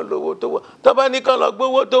jẹ́ kan lówó tó wà tó bá ní kan lọ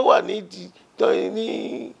gbówó tó wà ní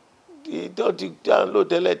tó ti lò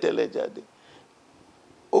tẹ́lẹ̀tẹ́lẹ̀ jáde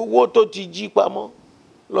owó tó ti jí pamọ́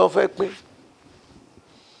lọ fẹ́ pín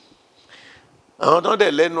àwọn tó ń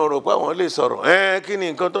dẹ̀ lẹ́nu ọ̀rọ̀ pé àwọn lè sọ̀rọ̀ kí ni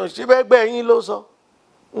nǹkan tó ń ṣe bẹ́ẹ̀ gbẹ́ yín ló sọ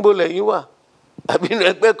ń bo lẹ́yìn wà àbí inú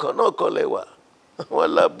ẹgbẹ́ kan náà kọ́ lẹ̀ wà àwọn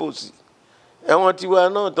alábòsí ẹ̀wọ̀n tiwa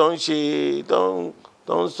náà tó ń ṣe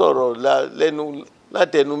tó ń sọ̀rọ̀ lẹ́nu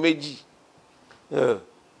látẹnu méjì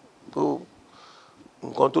tó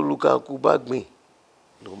nǹkan tó lukaku bá gbìn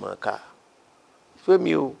ló máa ká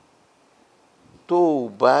fẹ́mi o tó o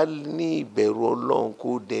bá ní ìbẹ̀rù Ọlọ́run kó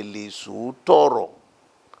dẹ̀ lè sòótọ́ ọ̀rọ̀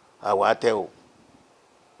àwa tẹ o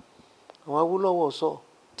àwọn Awólọ́wọ̀ sọ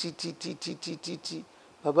títí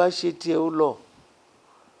bàbá ṣe tiẹ̀ ó lọ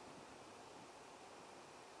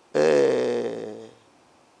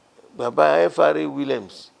bàbá FRA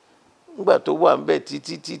Williams nígbà tó wà ń bẹ̀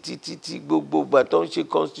títí gbogbo ìgbà tó ń ṣe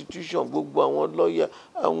constitution gbogbo àwọn lọ́ọ̀yà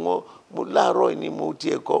àwọn láàárọ̀ ni mo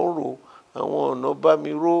tiẹ̀ kọ́ ń rò àwọn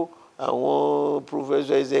Ọ̀nàbámiró àwọn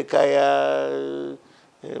professor Ezekiah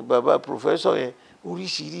bàbá professor yẹn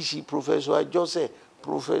oríṣiríṣi professor Ajọ́sẹ̀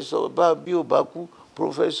professor bí ò bá kú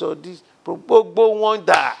professor this gbogbo wọn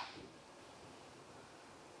dà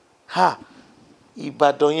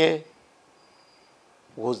Ìbàdàn yẹn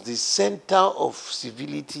was the center of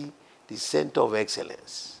civility, the center of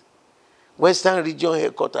excellence. Western Region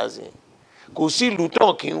headquarters yẹn kò sí ìlú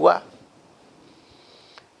tán kí n wá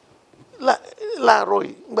láàárọ̀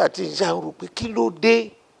yìí nígbà tí n ṣáà ń rò pé kí ló dé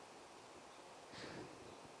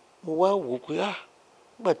mo wá wò pé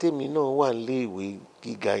nígbà tèmi náà wà nílé ìwé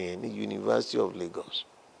gíga yẹn ní University of Lagos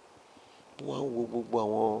mo wá ń wo gbogbo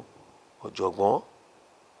àwọn ọ̀jọ̀gbọ́n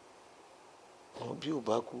àwọn bí ò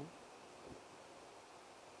bá kú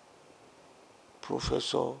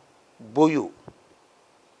Professor Boyo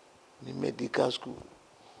ní medical school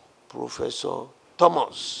Professor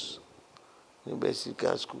Thomas ní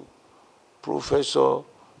medical school Professor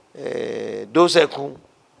Dosekun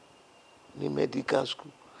ní medical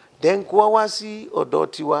school then kó wá sí ọ̀dọ̀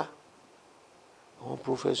tiwa àwọn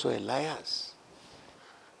Professor Elias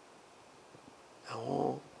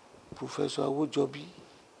àwọn Professor Awojobi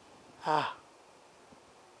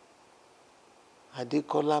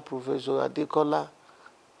Adékọ́lá Professor Adékọ́lá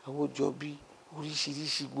Awojobi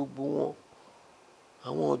oríṣiríṣi gbogbo wọn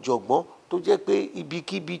àwọn ọ̀jọ̀gbọ́n tó jẹ́ pé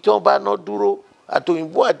ibikíbi tí wọ́n bá ná dúró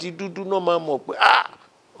àtòyìnbó àti dúdú náà máa mọ̀ pé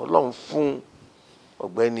Ọlọ́run fún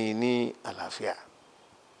ọ̀gbẹ́ni ní àlàáfíà.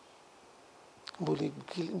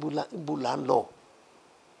 Níbo là ń lọ?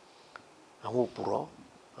 Àwọn òpùrọ́,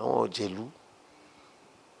 àwọn ọ̀jẹ̀lú,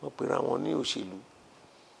 wọ́n pera wọn ní òṣèlú.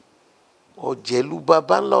 Ọ̀jẹ̀lú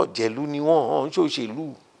baba ńlá ọ̀jẹ̀lú ni wọ́n hàn ń ṣòṣèlú.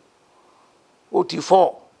 Ó ti fọ́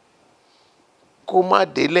kó má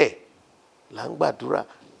délẹ̀ là ń gbàdúrà.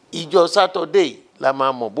 Ìjọ sátọ̀dé la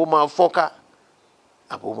máa mọ̀ bó máa fọ́ká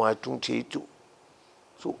àbò máa tún ṣe ètò.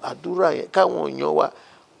 So àdúrà yẹn káwọn èèyàn wa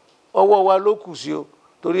ọwọ́ wa ló kù sí o,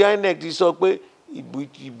 torí INEC ti sọ pé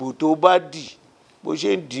ìbò tó bá dì bó ṣe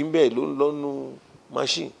ń dì í bẹ́ẹ̀ ló ń lọ́nu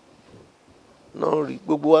machine náà rí.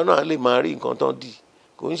 Gbogbo wa náà lè máa rí nǹkan tán dì.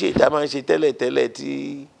 Kò ń ṣe ìta máa ń ṣe tẹ́lẹ̀tẹ́lẹ̀ tí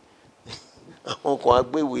àwọn kan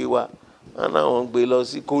agbéwèé wa wọn náà wọ́n gbé lọ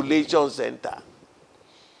sí collation center.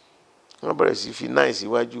 Wọ́n bẹ̀rẹ̀ sí fi náà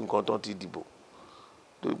síwájú nǹkan tán ti dìbò.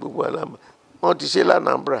 Torí gbogbo alámọ̀ wọ́n ti ṣe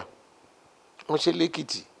l'Anambra, wọ́n ṣe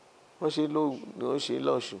l'Èkìtì, wọ́n ṣe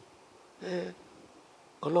l'Ọ̀ṣun.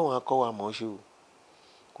 Ọlọ́run á kọ́ wa mọ̀ ṣe o,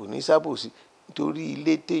 kò ní sábòsí. Nítorí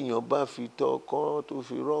ilé téèyàn bá fi tọkọ́ tó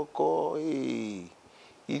fi rọ́kọ́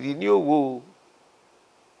ìrì ní òwò,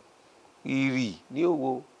 ìrì ní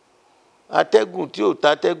òwò. Atẹ́gùn tí ò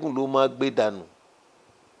tatẹ́gùn ló máa gbé dànù.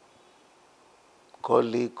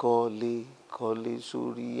 Kọ́lé kọ́lé kọ́lé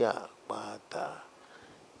sórí àpáta,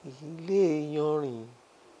 ilé yanrìn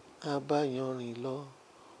abáyanrìn lọ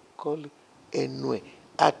kọ́lé. Ẹnu ẹ̀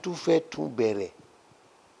a tún fẹ́ tún bẹ̀rẹ̀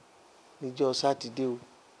níjọ́ sátidé o.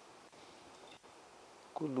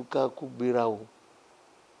 Kólúkálùkù gbéra o,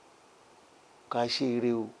 ká ṣe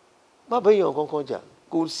eré o, má bẹ́yàn kankan jà,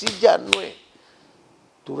 kò síjà nú ẹ̀.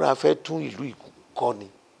 Torí a fẹ́ tún ìlú kọ́ ni,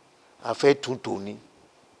 a fẹ́ tún tòní.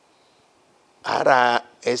 Ara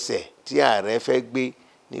ẹsẹ̀ tí ààrẹ fẹ́ gbé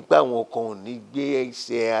nípa àwọn kan ò ní gbé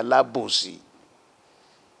ẹsẹ̀ alábòsí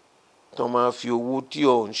tán máa fi owó tí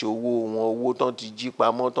ò ń ṣe owó wọn, owó tán ti jí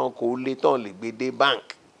pamọ́ tán kó lé tán lè gbé dé bank,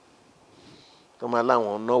 tán máa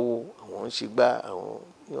láwọn náwó àwọn ń ṣe gbá àwọn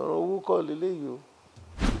ìyọ̀rọ̀ owó kọ́ leléyìí o.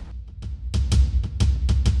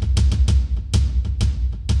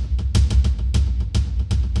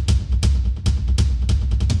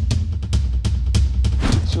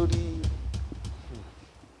 Sórí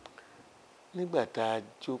nígbà tá a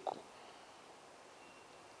jókòó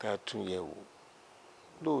tá a tún yẹ̀ wò,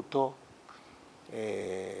 lóòótọ́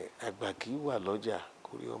àgbà kì í wà lọ́jà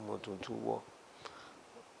kórí ọmọ tuntun wọ́.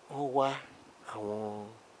 Wọ́n wá àwọn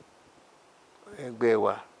ẹgbẹ́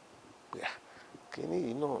wa pé kíní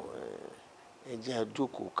yìí náà ẹ jẹ́ a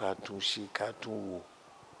jókòó ká tún ṣe ká tún wò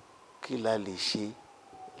kí la lè ṣe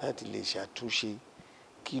láti lè ṣàtúnṣe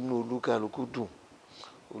kí inú olúkálukú dùn.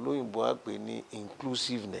 Olóyìnbó á pè ní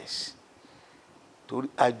inclusiveness. Torí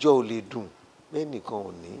àjọ ò lè dùn bẹ́ẹ̀ nìkan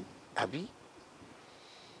ò ní, àbí?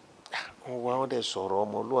 Wọ́n wá wọ́n dẹ̀ sọ̀rọ̀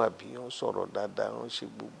ọmọlúwàbí, wọ́n sọ̀rọ̀ dáadáa, wọ́n ṣe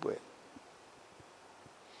gbogbo ẹ̀.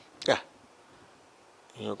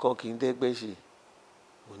 Èèyàn kan kì í dẹ́gbẹ́ ṣe.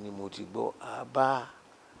 Mo ní mo ti gbọ́, a bá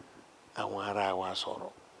àwọn ará wa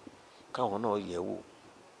sọ̀rọ̀ káwọn náà yẹ̀ wò.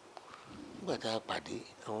 Nígbà tá a pàdé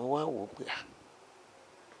àwọn wá wò pé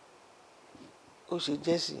ó ṣe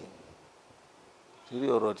jẹ́ sí i. Torí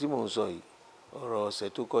ọ̀rọ̀ tí mò ń sọ yìí ọ̀rọ̀ ọ̀sẹ̀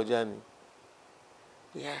tó kọjá ni.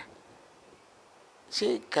 Ṣé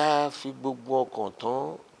ká fi gbogbo ọkàn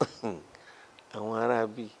tán àwọn ará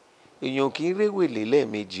bí? Èèyàn kì í réwèlé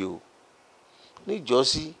lẹ́ẹ̀mejì o.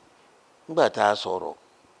 Níjọ́sí nígbà tá a sọ̀rọ̀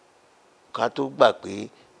ká tó gbà pé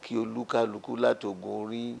kí olúkálukú látogun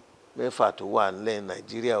orí 6 tó wà nílẹ̀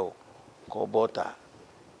Nàìjíríà o kọ́ bọ́ta.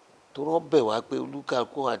 Tó rán bẹ̀ wá pé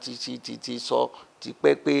olúkálukú àti ti sọ ti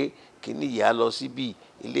pẹ́ pé kíní ìyá lọ síbí,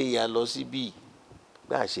 ilé ìyá lọ síbí,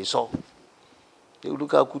 bá a ṣe sọ. Pé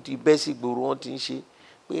olúkálukú ti bẹ́ sí gbòòrò wọn ti ń ṣe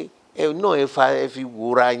pé ẹ náà ẹ fi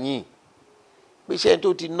wòra yín. Pé iṣẹ́ tó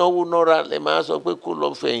ti náwó náírà lẹ máa sọ pé kó lọ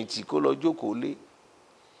fẹ̀yìntì kó lọ jókòó lé.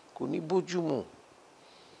 Kò ní bójúmu.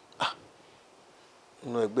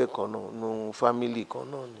 Inú ẹgbẹ́ kan náà, inú fámílì kan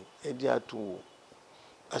náà ni ẹ jẹ́ àtúnwò.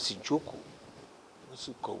 A sì jókòó, wọ́n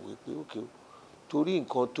sì kọ̀wé pé ókè o. Torí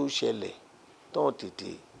nǹkan tó ṣẹlẹ̀ tán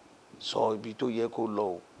tètè sọ ibi tó yẹ kó lọ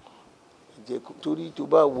o. Torí tó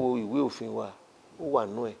bá wo ìwé òfin wa, ó wà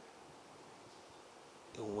nú ẹ̀.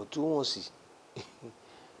 Ìwọ̀ntúnwọ̀nsì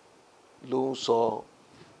ló ń sọ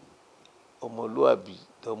ọmọlúàbí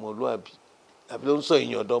dọmọlúàbí, àbí ló ń sọ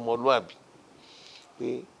èèyàn dọmọlúàbí. Pé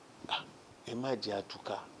ẹ má jẹ́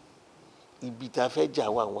àtúkà. Ibi tá a fẹ́ jà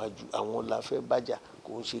wà wájú, àwọn la fẹ́ bájà,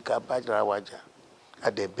 kò ń ṣe ká bára wa jà. A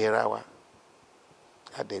dẹ̀ bẹ́ra wa,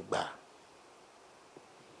 a dẹ̀ gbà.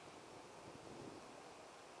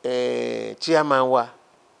 chairman wa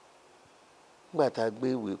nígbà tá a gbé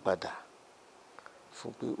ìwé padà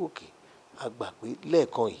fún pé òkè a gbà pé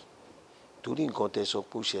lẹ́ẹ̀kan yìí torí nǹkan tẹ́ sọ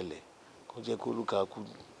pé ó ṣẹlẹ̀ kó jẹ́ kó lúkàkú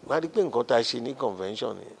wá rí pé nǹkan tá a ṣe ní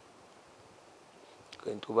convention yẹn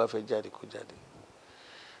ẹni tó bá fẹ́ jáde kó jáde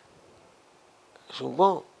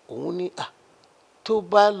ṣùgbọ́n òun ní tó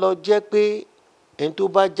bá lọ jẹ́ pé ẹni tó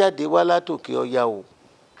bá jáde wá látòkè ọya o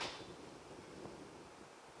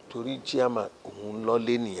torí chairman òun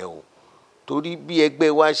lọ́lé nìyẹn o torí bí ẹgbẹ́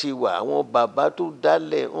wa ṣe wà àwọn bàbá tó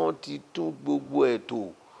dálẹ̀ wọ́n ti tún gbogbo ẹ̀ tò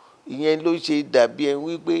ìyẹn ló ṣe dàbí ẹ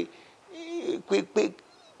wípé pé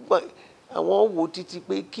àwọn wò títí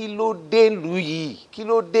pé kí ló dé lù yìí kí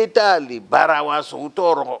ló dé tá a lè bára wa sòótọ́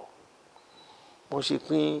ọ̀rọ̀ wọ́n ṣe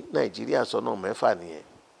pín Nàìjíríà sọ́nà mẹ́fà nìyẹn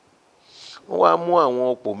wọ́n wá mú àwọn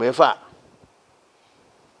ọ̀pọ̀ mẹ́fà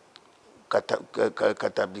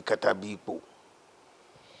kàtàbí ipò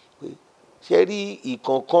ṣe rí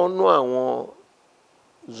ìkọ̀ọ̀kan nú àwọn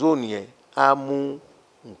zone yẹn á mú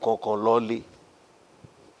nǹkan kan lọ́lé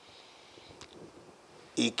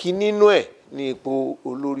ìkíní nínú ẹ̀ ní ipò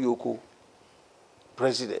olórí oko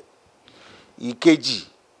president ìkejì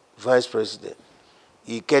vice president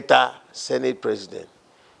ìkẹta senate president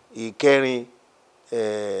ìkẹrin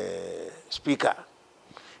speaker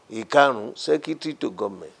ìkarùn secretary to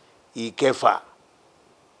government ìkẹfà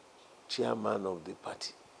chairman of the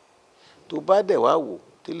party tó bá dẹ̀ wá wò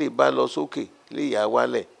tí lè bá lọ sókè ilé ìyá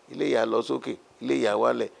wálẹ̀ ilé ìyá lọ sókè ilé ìyá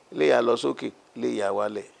wálẹ̀ ilé ìyá lọ sókè ilé ìyá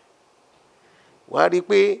wálẹ̀ wá rí i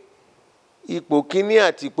pé ipò kíní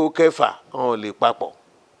àti ipò kẹfà wọn ò lè papọ̀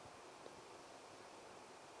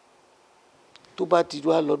tó bá ti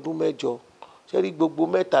wá lọ́dún mẹ́jọ ṣé rí gbogbo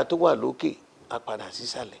mẹ́ta tó wà lókè á padà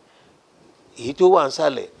sísàlẹ̀ èyí tó wà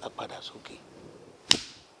nísàlẹ̀ á padà sókè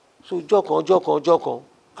so jọ̀kan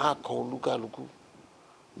á kan olúkálukú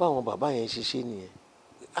báwọn bàbá yẹn ṣe ṣe nìyẹn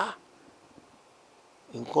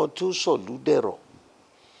nǹkan tó sọ̀lú dẹ̀rọ̀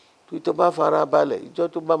tó tó bá fara balẹ̀ ìjọ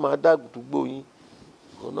tó bá máa dàgbò yín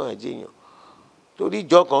òun náà jẹ́yàn torí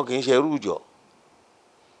ìjọ kan kì í ṣe irú ìjọ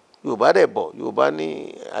Yorùbá dẹ̀ bọ̀ Yorùbá ní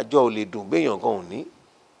àjọ ò lè dùn béèyàn kan ò ní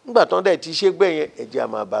nígbà tán dẹ̀ ti ṣe gbẹ̀yẹn ẹ̀jẹ̀ á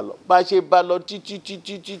máa bá lọ bá ṣe bá lọ títí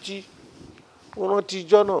wọ́n rántí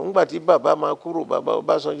ijọ́ náà nígbà tí bàbá máa kúrò bàbá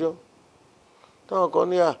Ọbásanjọ́ táwọn kan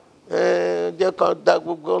ní jẹ́ kan da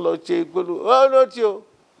gbogbo lọ ṣe gbólú ló tí o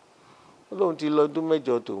lóun ti lọ́dún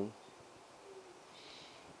mẹ́jọ tòun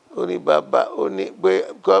ó ní bàbá ó ní pé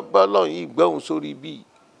bọ́lọ̀ yìí gbọ́hùn sórí bíi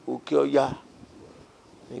òkè ọya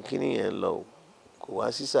ní kíní yẹn lọ o kò wá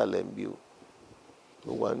sísàlẹ̀ ń bí o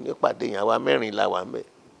ó wà nípàdé yẹn àwa mẹ́rin la wà mẹ́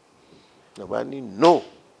bàbá ní no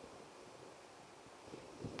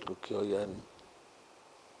òkè ọya ni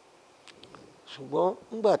ṣùgbọ́n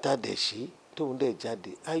ńgbà tá a dẹ̀ ṣe tóun dẹ̀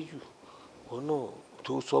jáde ayù wọn náà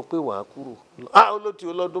tó sọ pé wàá kúrò olóòtú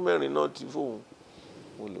ọlọ́dún mẹ́rin náà ti fóun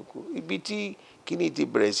mo lè kú ibi tí kíní ti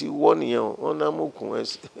bẹ̀rẹ̀ sí wọ́ nìyẹn wọn náà mọ̀kùn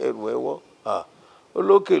ẹrù ẹ wọ́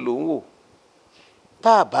olókè ló ń wò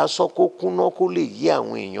tá a bá sọ kó kúnná kó lè yí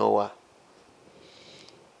àwọn èèyàn wa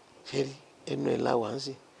ṣe rí ẹnu ẹ̀ la wà ń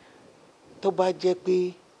sìn tó bá jẹ́ pé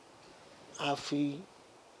a fi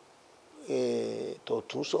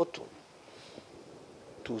tọ̀tún sọ̀tún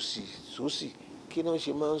tòsì sósì kí náà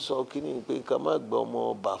ṣe máa ń sọ kí ni pé ká má gbọ́ ọmọ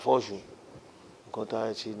ọba fọ́ṣùn nǹkan tá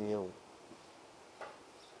a ṣe nìyẹn o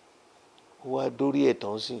ó wá dórí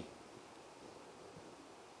ẹ̀tàn sìn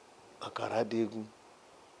àkàrà dégun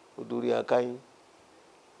ó dórí akáyín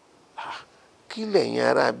kí lẹ̀yin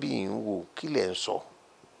ará bíi ń wò kí lẹ̀ ń sọ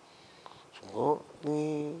ṣùgbọ́n ní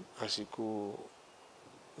àsìkò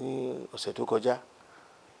ní ọ̀sẹ̀ tó kọjá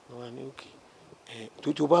wọ́n wá ní òkè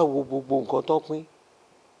tó bá wo gbogbo nǹkan tó pín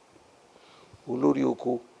olórí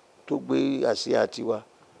oko tó gbé àsíá tiwa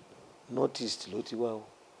north east ló ti wá o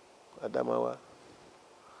Adamawa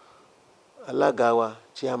alága wa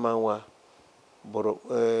chairman wa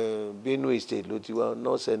Benue state ló ti wá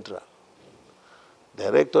north central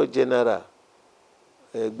director general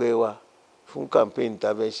ẹgbẹ́ wa fún campaign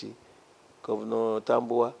tàbẹ́sì governor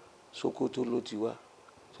Tambuwa Sokoto ló ti wá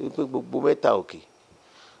so pé gbogbo mẹ́ta òkè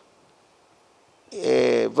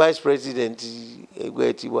vice president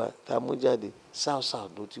ẹgbẹ́ tiwa tá a mú jáde south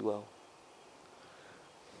ló ti wá o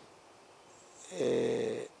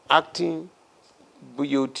acting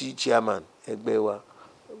BOT chairman ẹgbẹ́ wa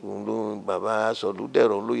òun ló bàbá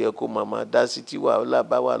Sọ̀lúdẹ̀rọ̀ ló yẹ kó máa dá sí tiwa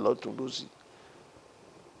ọlábá wà lọ́tún lọ́sì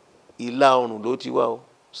ìlà oòrùn ló ti wá o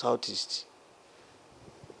south east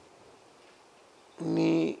ní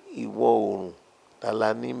ìwọ̀ oòrùn tala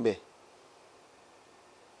níbẹ̀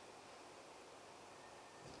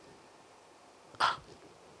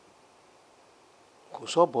kò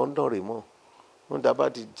sọ́ọ̀bù ń dọ̀rẹ̀ mọ́ wọn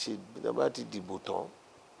dábàá ti dìbò tán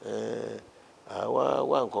àwa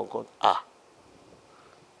wà nǹkan kan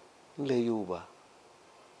nílẹ̀ Yorùbá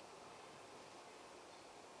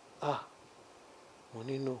mo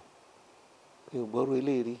nínú mi ò gbọ́rọ̀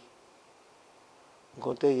eléyìí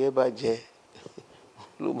nǹkan tẹ́yẹ bá jẹ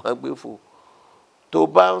ló máa gbé fò tó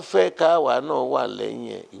bá ń fẹ́ káwa náà wà lẹ́yìn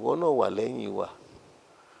ẹ̀ ìwọ náà wà lẹ́yìn wa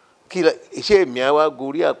ṣé èmi á wá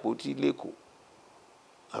gorí àpótí lẹ́kọ̀ọ́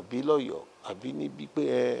àbí lọ́yọ̀ọ́ àbí níbi pé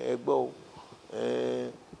ẹ gbọ́ o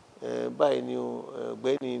báyìí ni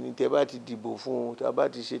ọ̀gbẹ́ni ni tẹ́ bá ti dìbò fún un tá a bá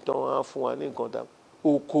ti ṣe tán á fún wa ní nǹkan tá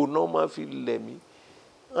oko náà máa fi lẹ̀ mí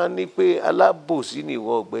á ní pé alábòsí ni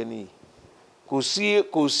ìwọ ọ̀gbẹ́ni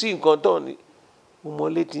kò sí nǹkan tán ni mo mọ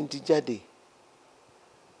létí ti jáde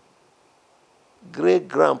great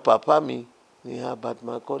grandpapa mi ni Herbert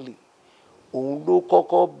Macaulay òun ló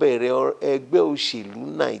kọ́kọ́ bẹ̀rẹ̀ ẹgbẹ́ òṣèlú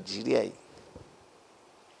Nàìjíríà yìí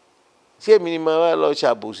ṣé èmi ni màá wá lọ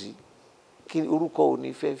ṣàbòsí kí orúkọ ò ní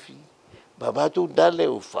fẹ́ fi bàbá tó dálẹ̀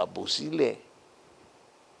ò fàbò sílẹ̀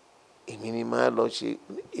èmi ni màá lọ ṣe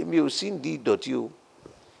èmi ò sí ní ìdọ̀tí o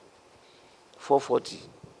 440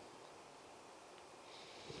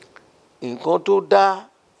 nǹkan tó dá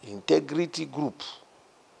integrity group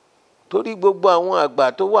torí gbogbo àwọn àgbà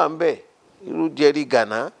tó wà ń bẹ̀ irú Jerry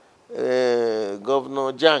Gana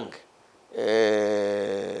Governor Jang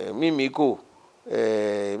Mímíkò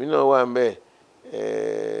èmi náà wà ń bẹ̀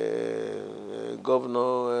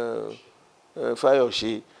Governor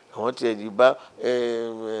Fayose àwọn tiẹ̀ di bá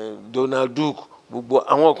Donald Duke gbogbo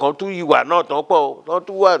àwọn kan tún yìí wà náà tán pọ̀ tán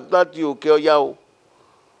tún wà láti òkè ọya o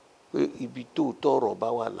pé ibi tó tọrọ bá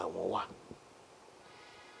wà làwọn wà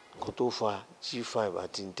nǹkan tó fa G5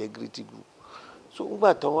 àti integrity group so ńgbà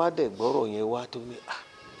tán wá dẹ̀ gbọ́rọ̀ yẹn wá tó ní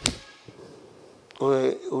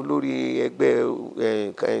olórí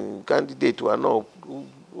ẹgbẹ́ candidate wa náà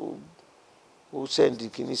ó sẹ́ndì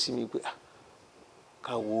kínní sí mi pé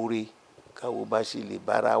káwo re káwo bá ṣe lè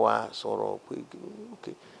bára wa sọ̀rọ̀ pé ok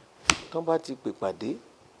tán bá ti pè pàdé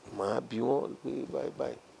màá bí wọ́n pé báyìí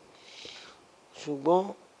báyìí ṣùgbọ́n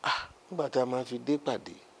nígbà tá a máa fi dé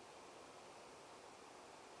pàdé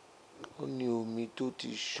ó ní omi tó ti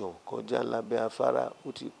ṣàn kọjá lábẹ́ afárá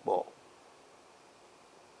ó ti pọ̀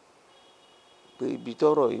pé ibi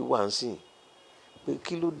tọ́rọ̀ yìí wà ń sìn pé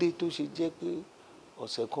kí ló dé tó ṣe jẹ́ pé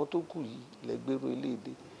ọ̀sẹ̀ kan tó kù yìí lẹ́gbẹ́rú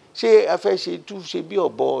eléèdè ṣé a fẹ́ ṣe tún ṣe bí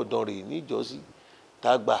ọ̀bọ ọ̀dàn rè níjọ́sí tá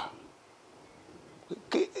a gbà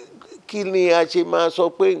kí ni a ṣe máa sọ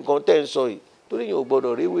pé nǹkan tẹ́ ń sọ yìí torí yẹn ò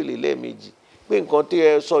gbọ́dọ̀ réwèlé lẹ́ẹ̀mejì pé nǹkan tí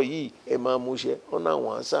ẹ sọ yìí ẹ máa múṣẹ ọ̀nà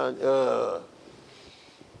àwọn àṣà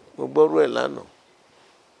mo gbọ́rú ẹ̀ lánàá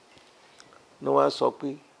ni wọ́n á sọ pé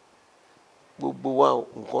gbogbo wa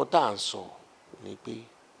nǹkan tá à ń sọ ni pé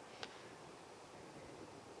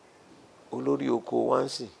olórí oko wa ń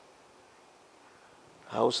sìn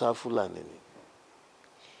Haúsá Fúlàní ni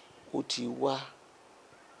ó ti wá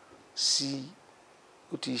sí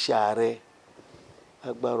ó ti ṣàárẹ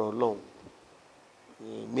agbára Ọlọ́run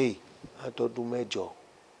May àtọdún 8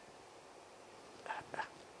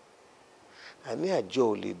 àní àjọ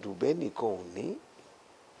ò lè dùn bẹ́ẹ̀ nìkan ò ní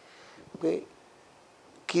pé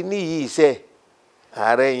kíní yìí sẹ́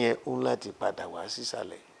ààrẹ yẹn ó ń láti padà wá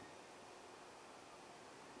sísàlẹ̀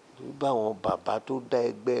torí báwọn bàbá tó dá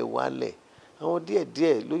ẹgbẹ́ wálẹ̀ àwọn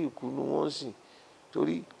díẹ̀díẹ̀ lóyìnkú ni wọ́n sìn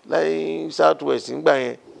torí láyé south west ńgbà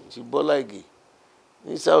yẹn ti Bọ́lá Ìgè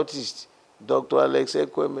ní south east Dr. Alex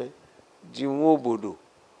Ekweme Jimoh Obodo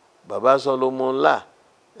baba Solomon La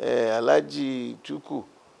Alhaji Tuku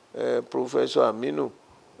Professor Aminu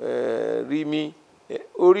Rimi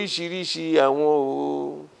oríṣiríṣi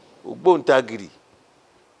àwọn ògbóǹtagìrì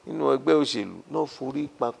nínú ẹgbẹ́ òṣèlú náà forí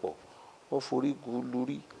papọ̀ wọ́n forí gùn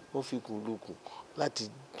lórí wọ́n fi gùn lukùn láti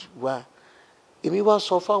wá èmi wá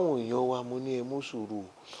sọ fáwọn èèyàn wa mo ní ẹ mú sùúrù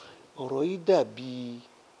ọ̀rọ̀ yìí dàbí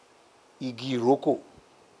igi ìrókò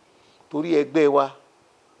torí ẹgbẹ́ wa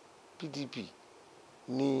PDP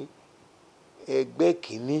ní ẹgbẹ́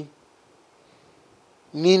kìíní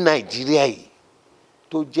ní Nàìjíríà yìí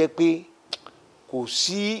tó jẹ́ pé kò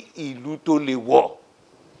sí ìlú tó lè wọ̀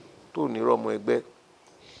tó ní rọmọ ẹgbẹ́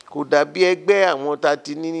kò dàbí ẹgbẹ́ àwọn tá a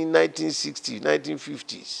ti ní 1960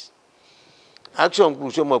 1950s Action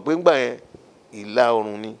Group ṣe mọ̀ pé ńgbà yẹn ìlà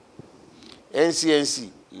oòrùn ni NCNC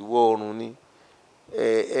ìwọ̀ oòrùn ni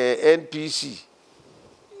NPC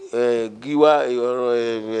Gíwá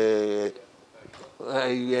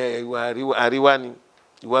àríwá ni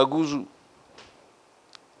ìwà gúúsù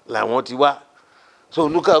làwọn ti wá so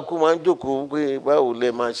Lukaku máa ń jókòó pé báwo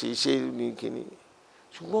lẹ máa ṣe ṣe ní kínní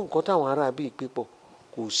ṣùgbọ́n nǹkan táwọn ará bíi pé pọ̀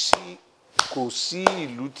kò sí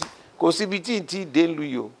ìlú tí kò síbi tí ì tí ì dé lu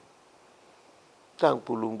yìí o tá à ń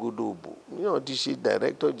polongodo òbò mi náà ti ṣe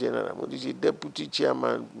director general, mo ti ṣe deputy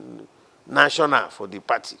chairman national for the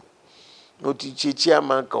party, mo ti ṣe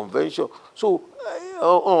chairman convention. So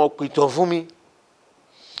ọ̀hún pìtàn fún mi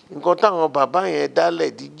nǹkan táwọn bàbá yẹn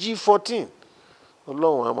dálẹ̀ di G14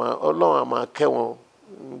 ọlọ́run á máa kẹ́ wọn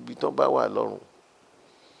níbi tán bá wà lọ́run.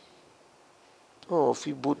 Wọ́n fi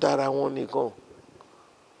bó tara wọn nìkan.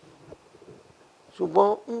 Ṣùgbọ́n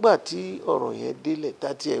ńgbà tí ọ̀rọ̀ yẹn délẹ̀ tá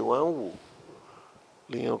tiẹ̀ wá ń wò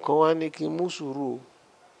lèèyàn kan wá ní kí n mú sùúrù o,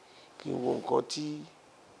 kí n wo nǹkan tí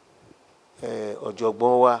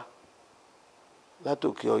ọ̀jọ̀gbọ́n wa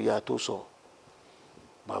látòkè ọya tó sọ,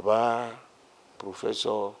 bàbá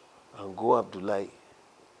Professor Ango Abdullahi,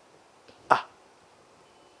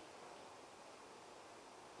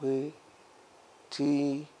 pé tí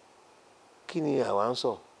kí ni àwa ń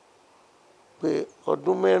sọ pé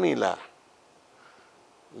ọdún 14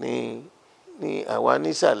 ni àwa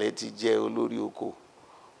nísàlẹ̀ ti jẹ olórí oko,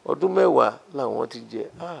 ọdún 10 làwọn ti jẹ.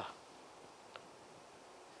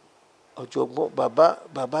 Ọ̀jọ̀gbọ́n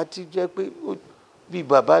bàbá ti jẹ́ pé bí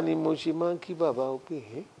bàbá ni mo ṣe máa ń kí bàbá o pé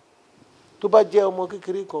tó bá jẹ́ ọmọ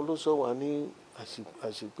kékeré kan ló sọ wà ní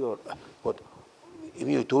àṣepé ọ̀rọ̀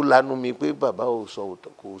èmi ò tó lanu mi pé bàbá ò sọ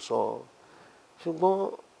kò sọ. Ṣùgbọ́n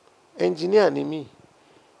ẹnjìníà ni mí,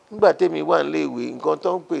 nígbà tẹ́mi wà níléèwé nǹkan tó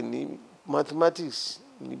ń pè ní mathematics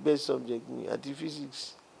ní best subject mi àti physics.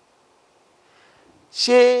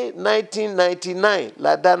 Ṣé 1999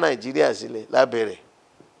 la dá Nàìjíríà sílẹ̀ lábẹ̀rẹ̀?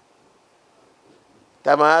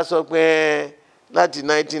 Tá máa sọ pé láti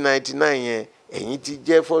 1999 yẹn ẹ̀yin ti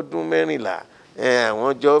jẹ́ fọ́dún 14,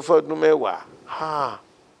 àwọn jọ fọ́dún 10.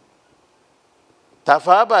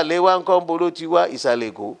 Tafawa Balewa ń kọ́ bolo ti wá ìsàlẹ̀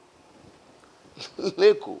Èkó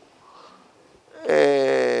lẹ́kọ̀ọ́.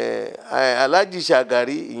 Alhaji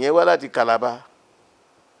Shagari ìyẹn wá láti Calabar.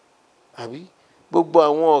 Àbí gbogbo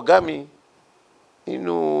àwọn ọ̀gá mi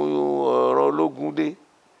nínú ọ̀rọ̀ ológun dé,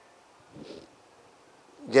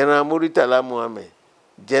 General Muritala Muhammed,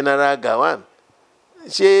 General Gawan,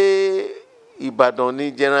 ṣé Ìbàdàn ni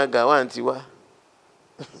General Gawan ti wá?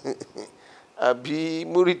 Àbí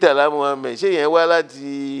Muritala Muhammed ṣé yẹn wá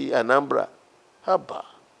láti Anambra? Haba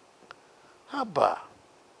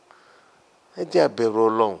ẹ jẹ́ àbẹ̀rù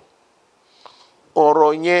Ọlọ́run.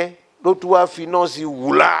 Ọ̀rọ̀ yẹn ló tún wá fi náà sí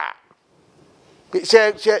wùlá.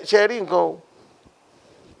 Ṣe rí nǹkan o.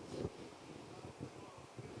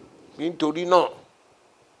 Nítorí náà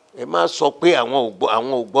ẹ má sọ pé àwọn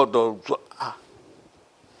ò gbọ́dọ̀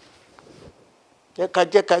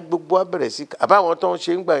jẹ́ ká gbogbo á bẹ̀rẹ̀ sí àbáwọn tó ń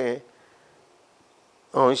ṣe ń gbà yẹn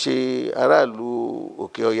wọ́n ń ṣe aráàlú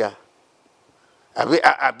òkè ọya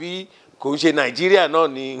àbí kò ń ṣe Nàìjíríà náà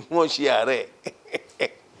ni wọ́n ṣe ààrẹ.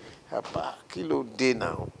 Àbá kí ló dé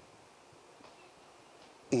náà?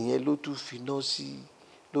 Ìyẹn ló tún fi náà sí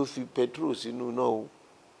ló fi petrol sínú náà o.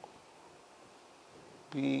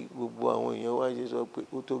 Bí gbogbo àwọn èèyàn wá ṣe sọ pé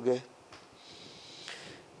ó tó gẹ́,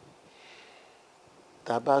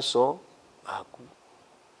 tá a bá sọ àkú,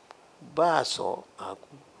 bá a sọ àkú,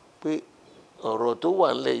 pé ọ̀rọ̀ tó wà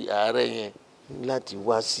nílẹ̀ ààrẹ yẹn láti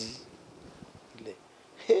wá sí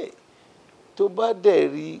ilẹ̀. Tó bá dẹ̀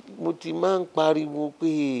rí, mo ti máa ń pariwo pé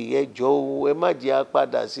ẹ jọ̀ọ́ o, ẹ má jẹ́ á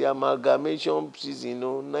padà sí amalgamation season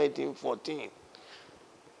 1914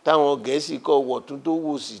 táwọn Gẹ̀ẹ́sì kọ wọ̀tún tó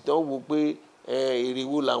wò sí tán wò pé èrè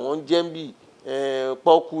wo làwọn ń jẹ́ ń bì,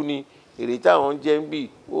 pọ́kú ni èrè táwọn ń jẹ́ ń bì,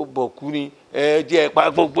 ó bọ̀kú ni, jẹ́ ẹ pa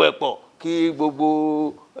gbogbo ẹ̀ pọ̀ kí gbogbo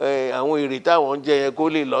àwọn èrè táwọn ń jẹ yẹn kó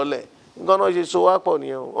lè lọ́lẹ̀. Nǹkan náà ṣe so wá pọ̀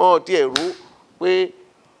nìyẹn o. Wọ́n ti ẹ̀rú pé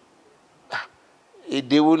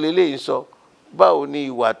èdè wo leléyìí sọ, báwo ni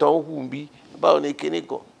ìwà tó ń hù ń bí, báwo ni kíní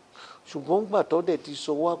kan. Ṣùgbọ́n gbà tó dẹ̀ ti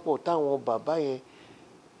so wá pọ̀ táwọn bàbá yẹn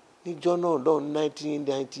níjọ́ náà lọ́n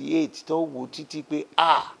 1998 tó wò títí pé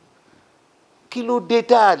kí ló dé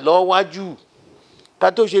tá a lọ wájú ká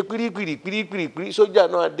tó ṣe pírípìrì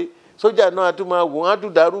sójà náà á tún máa wò á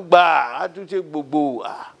tún dàrú gbà á tún ṣe gbogbo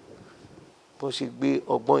bó ṣe gbé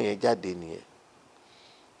ọgbọ́n yẹn jáde nìyẹn.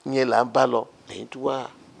 Ìyẹn là ń bá lọ lẹ́yìn tó wà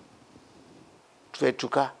fẹ́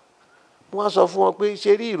túká. Wọ́n á sọ fún wọn pé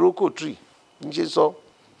ṣe rí ìrókò tree ń ṣe sọ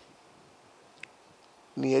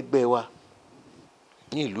ní ẹgbẹ́ wa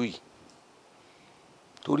ní ìlú yìí,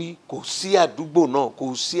 torí kò sí àdúgbò náà, kò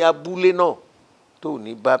sí abúlé náà tó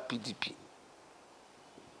ní bá PDP.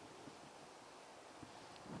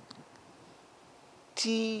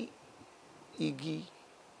 Tí igi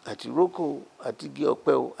àti rókò àti igi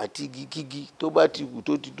ọ̀pẹ o àti igi kígi tó bá ti wù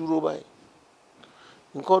tó ti dúró báyìí,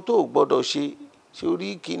 nǹkan tó gbọ́dọ̀ ṣe orí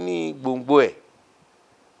kíní gbòǹgbò ẹ̀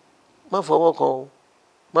má fọwọ́ kan o,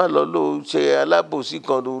 má lọ ṣe alábòsí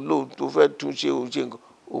kan lò tó fẹ́ tún ṣe o ṣe nǹkan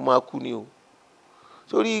o máa kú ni o.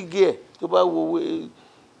 sórí igi ẹ̀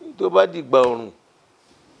tó bá dìgbà ọ̀rùn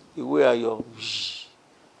ìwé ayọ̀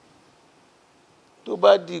tó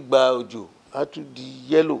bá dìgbà òjò á tún di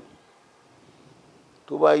yẹ́lò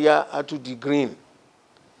tó bá yá á tún di green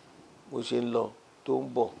bó ṣe ń lọ tó ń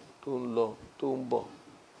bọ̀ tó ń lọ tó ń bọ̀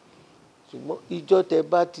ṣùgbọ́n ìjọ tẹ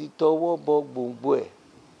bá ti tọwọ́ bọ gbòǹgbò ẹ̀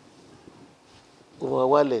ó máa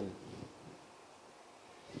wálẹ̀ ni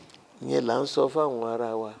ìyẹn là ń sọ fáwọn ará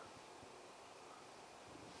wa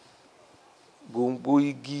gbòǹgbò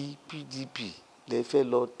igi PDP lè fẹ́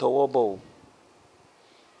lọ tọwọ́ bọ̀ o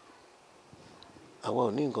àwa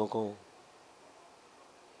ò ní nǹkan kan o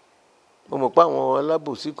mo mọ̀ pé àwọn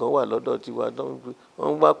alábòsí kan wà lọ́dọ̀ tiwa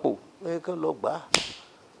wọ́n ń wápò kán lọ gbà á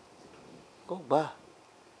kán gbà á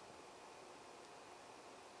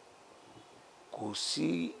kò sí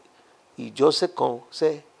ìjọsẹ́ kan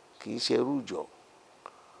sẹ́ kì í ṣerú ìjọ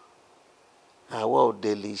àwa ò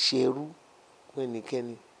dẹ̀ lè ṣerú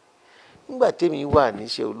ẹnikẹ́ni nígbà tèmi wà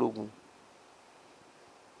níṣẹ́ ológun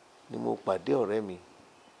ni mo pàdé ọ̀rẹ́ mi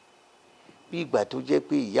bí ìgbà tó jẹ́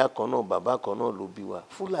pé ìyá kan náà bàbá kan náà ló bí wa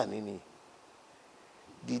Fúlàní ni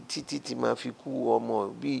di títí tí máa fi kú ọmọ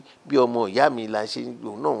bí ọmọ ìyá mi la ṣe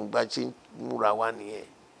òun náà ń bá ṣe múra wá nìyẹn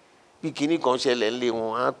bí kinní kan ṣẹlẹ̀ ńlẹ̀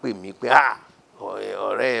wọn á pè mí pé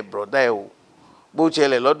ọ̀rẹ́ ẹ bọ̀dá ẹ o bó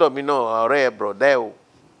ṣẹlẹ̀ lọ́dọ̀ mi náà ọ̀rẹ́ ẹ bọ̀dá ẹ o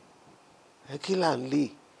kí là ń lé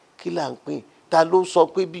kí là ń pín ta ló sọ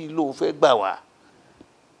pé bí lóun fẹ́ gbà wá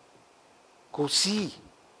kò sí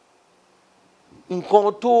nǹkan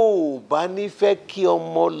tó o bá ní fẹ́ kí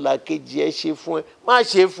ọmọ làkejì ẹ ṣe fún ẹ má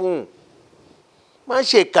ṣe fún un má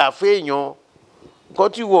ṣe kàfé èèyàn nǹkan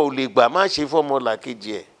tí ìwọ ò lè gbà má ṣe fún ọmọ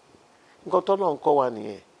làkejì ẹ nǹkan tọ́lọ́ ń kọ́ wa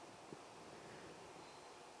nìyẹn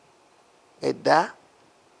ẹ̀dá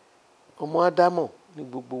ọmọ ádámọ̀ ní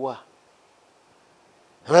gbogbo wa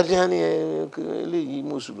rádíà ní eléyìí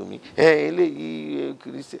mùsùlùmí eléyìí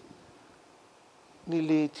kìrìsìtẹ̀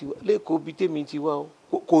nílé tiwa lẹ́kọ̀ọ́ bíi tèmi ti wá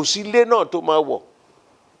o kò sí ilé náà tó máa wọ̀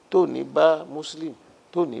tó ní bá muslim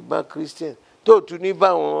tó ní bá christian tó tún ní bá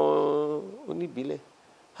àwọn oníbílẹ̀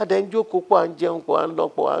adẹ́njókòó pọ̀ à ń jẹun pọ̀ à ń lọ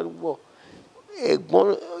pọ̀ à ń wọ̀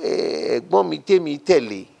ẹ̀gbọ́n mi tèmi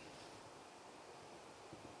tẹ̀lé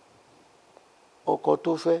ọkọ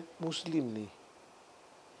tó fẹ́ muslim ni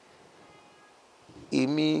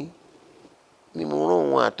èmi ni mo rán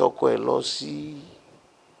òun àtọkọ ẹ̀ lọ sí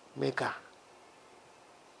Mẹ́kà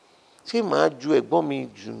ṣé màá ju ẹ̀gbọ́n mi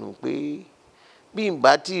jùnù pé bí n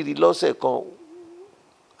bá tí ì rí lọ́sẹ̀ kan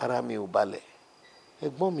ara mi ò balẹ̀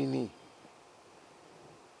ẹ̀gbọ́n mi ni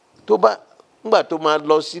tó bá ńgbà tó máa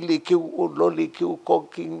lọ sílé kéwú ó lọ lé kéwú kọ́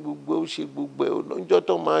kí gbogbo ó ṣe gbogbo ẹ̀ ọjọ́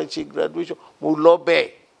tó máa ṣe graduation mo lọ bẹ́ẹ̀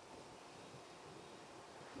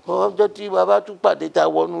ọjọ́ tí bàbá tún pàdé ta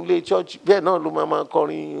wọnú ilé church bẹ́ẹ̀ náà ló máa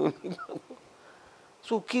kọrin onígbàgbọ́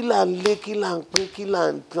so kí là ń lé kí là ń pín kí là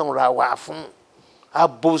ń tanra wà fún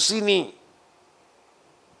àbòsí ni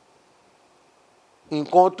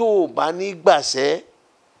nǹkan tó o bá ní gbàṣẹ́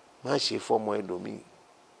má ṣe fọmọ ẹlòmíì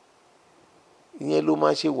ìyẹn ló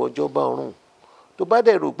máa ṣe wọjọba ọ̀run tó bá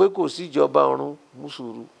dẹ̀ rò pé kò sí ìjọba ọ̀run mú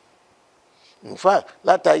sùúrù in fact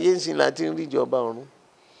látàyé ńsìn láti ń rí ìjọba ọ̀run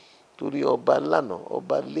torí ọba lánàá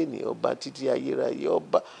ọba lénìí ọba títí ayérayé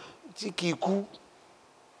ọba tí kì í kú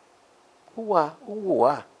ó wò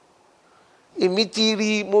wá èmi ti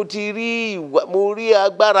rí mo rí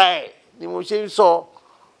agbára ẹ̀ ni mo ṣe ń sọ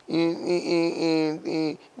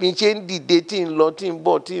mi ṣe ń dìde tí ń lọ tí ń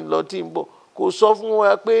bọ̀ tí ń lọ tí ń bọ̀ kò sọ fún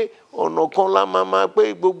wa pé ọ̀nà kan la máa pé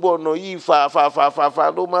gbogbo ọ̀nà yìí fà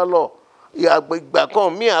ló máa lọ ìgbà kan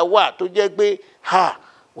míì á wà tó jẹ́ pé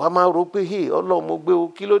wàá máa rò pé ọlọ́run mo gbé o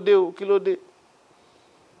kí ló dé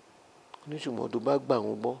oníṣùmọ̀ tó bá gbà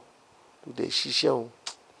wọn gbọ́ tó dẹ̀ ṣiṣẹ́ òun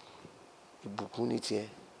ìbùkún ní tiẹ̀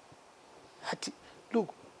àti look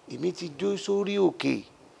èmi ti jó sórí òkè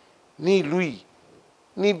ní ìlú yìí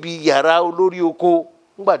níbi yàrá olórí oko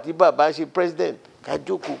nígbà tí bàbá ṣe president ká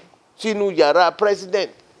jókòó sínú yàrá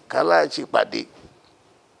president ká láà ṣe pàdé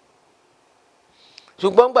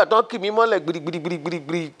ṣùgbọ́n gbà tán kì mí mọ́lẹ̀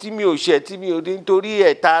gbirigbirigbirigbiri tí mi ò ṣẹ̀ tí mi ò ní nítorí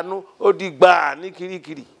ẹ̀tanú ó di gbàá ní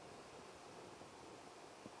kirikiri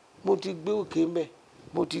mo ti gbé òkè ńbẹ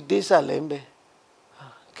mo ti dé ìsàlẹ̀ ńbẹ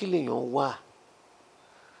kí lèèyàn wà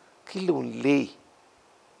kí ló ń lé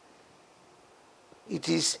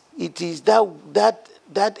it is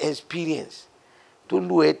that experience tó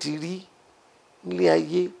lù ẹ́ ti rí nílé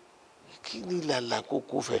ayé kí ni làlà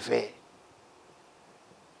kókó fẹ́fẹ́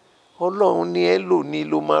ọlọ́run ní ẹ lò ní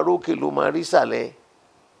ló máa rókè ló máa rí sàlẹ̀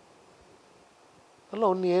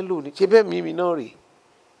ọlọ́run ní ẹ lò ní ṣe bẹ́ẹ̀ mi náà rè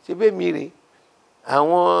ṣe bẹ́ẹ̀ mi rè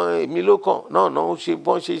àwọn èmi ló kàn náà ṣe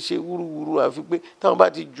bọ́n ṣe wúruwúru àfi pé táwọn bá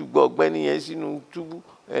ti jùgbọ́ ọ̀gbẹ́ni yẹn sínú túbú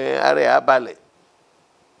ara ẹ̀ á balẹ̀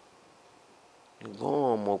ṣùgbọ́n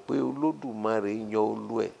wọn mọ̀ pé Olódùmarè yan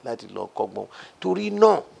olú ẹ̀ láti lọ kọ́gbọ́n. Torí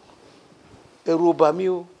náà ẹ̀rù ò bà mí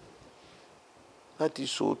o láti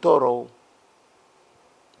sòótọ́ ọ̀rọ̀ o,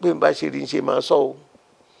 pé n bá ṣe rí n ṣe máa sọ o.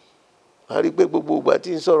 A rí i pé gbogbo ìgbà tí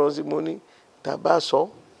n sọ̀rọ̀ sí mo ní tá a bá sọ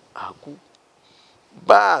àkú,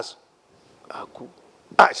 bá àkú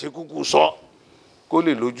àṣekúkú sọ kó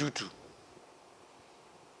lè lójútùú.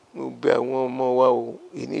 Mo bẹ̀ àwọn ọmọ wa o,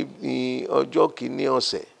 ìní ní ọjọ́ kìíní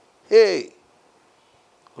ọ̀sẹ̀,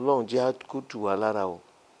 Ọlọ́run jẹ́ kó tù wá lára o,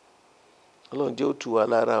 Ọlọ́run jẹ́ ó tù wá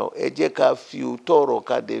lára o. Ẹ jẹ́ ká fi òótọ́ ọ̀rọ̀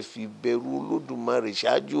ká dẹ̀ fi bẹ̀rù Olódùmarè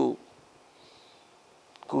ṣáájú o.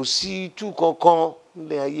 Kò sí itú kankan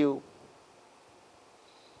nílé ayé o.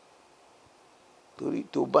 Torí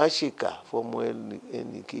tó bá ṣèkà fọmọ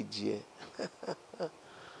ẹnì kejì ẹ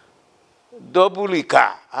dọ́bùlì ká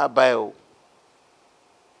á bá ẹ o.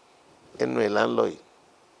 Ẹnu ẹ̀ là ń lọ yìí,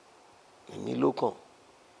 èmi ló kàn.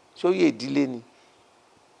 Ṣóyè ìdílé ni,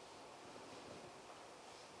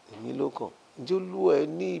 èmi ló kàn. Ǹjẹ́ Olúwa ẹ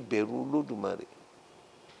ní ìbẹ̀rù Olódùmarè?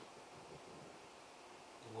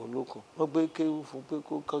 Ìwọ ló kàn. Wọ́n gbé kéwú fún pé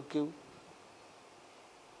kó kọ́ kéwú,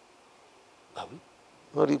 àbí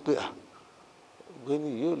wọ́n rí i pé ọ̀gbẹ́ni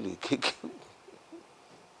yóò lè ké kéwú.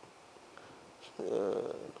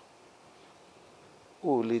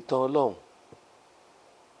 O ò lè tán Ọlọ́run,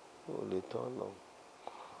 o ò lè tán Ọlọ́run.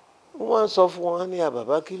 Wọ́n sọ fún wọn ní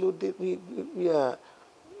bàbá kí ló dé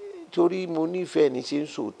torí mo nífẹ̀ẹ́ ní ṣe ń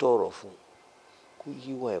sòótọ́ ọ̀rọ̀ fún kó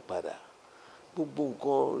yíwà ẹ̀ padà. Gbogbo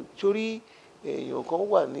nǹkan torí èèyàn kan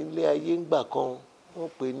wà nílé ayé ńgbà kan wọ́n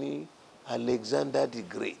pè ní Alexander the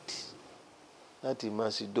Great láti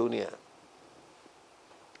Macedonia,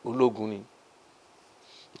 ológun ni.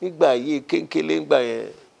 Nígbà ayé kéńkélé ńgbà yẹn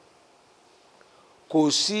kò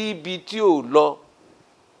sí ibi tí ò lọ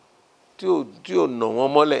tí ò nà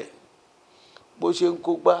wọ́n mọ́lẹ̀. Bó ṣe ń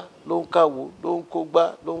kó gbá ló ń káwo, ló ń kó gbá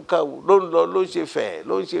ló ń káwo, ló ń lọ ló ń ṣe fẹ̀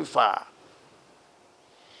ló ń ṣe fà.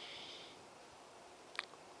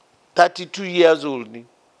 32 years old ni.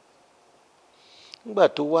 Nígbà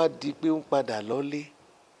tó wá di pé ó ń padà lọ́lé,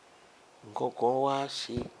 nǹkan kan wá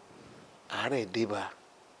ṣe, àárẹ̀ dé bá.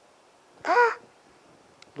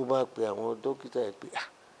 Ló bá pe àwọn dókítà ẹ̀ pé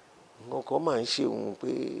nǹkan kan máa ń ṣe òun pé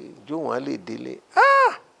jóun á lè délé.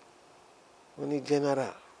 Wọ́n ní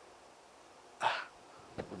general,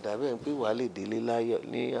 kò dàbí ẹ̀ pé wàá lè délé láyọ̀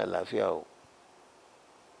ní àlàáfíà o,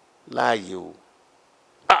 láàyè o.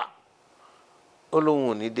 Ó lóun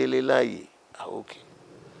ò ní délé láàyè. Okay,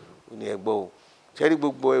 ó ní ẹ gbọ́ o, ṣẹ́rí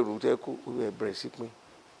gbogbo ẹrù tẹ́ kó ẹ bẹ̀rẹ̀ sí pín,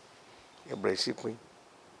 ẹ bẹ̀rẹ̀ sí pín.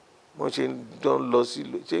 Wọ́n ṣe ń dán lọ sí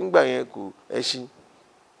ṣé ń gbà yẹn kò ẹṣin,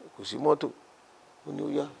 kò sí mọ́tò. Ó ní ó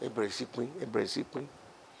yá ẹ bẹ̀rẹ̀ sí pín, ẹ bẹ̀rẹ̀ sí pín.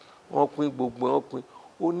 Wọ́n pín gbogbo wọn pín.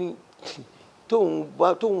 Ó ní tóun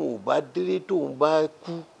ò bá délé tóun bá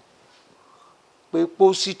kú pé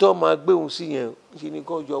pósí tó máa gbé òun sí yẹn ṣe ni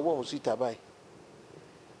kó yọ ọwọ́ òun síta báyìí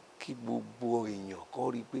kí gbogbo èèyàn kan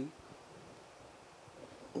rí i pé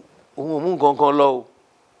òun ò mú nǹkan kan lọ o.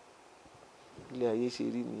 Ilé ayé ṣe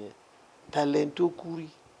rí nìyẹn. Talent tó kú rí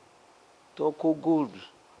tó kó gold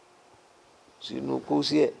sínú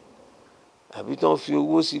pósí ẹ̀ àbí tó ń fi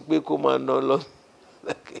owó sí pé kó máa ná lọ.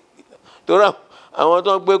 Torí àwọn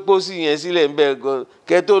tó ń gbé pósí yẹn sílẹ̀ ń bẹ̀ gan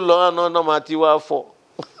kẹ́ tó lọ àná náà máa ti wá fọ́.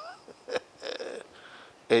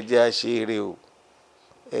 Ẹ jẹ́ a ṣe eré o,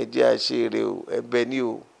 ẹ jẹ́ a ṣe eré o, ẹ̀bẹ̀ ni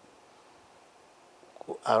o.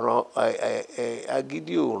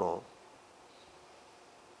 Agídí ò ràn.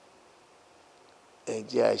 Ẹ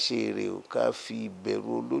jẹ́ a ṣe eré o, ká fi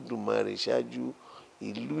ìbẹ̀rù Olódùmarè ṣáájú.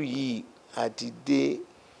 Ìlú yìí a ti dé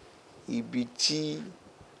ibi tí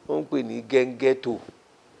wọ́n ń pè ní gẹ́ngẹ́tò.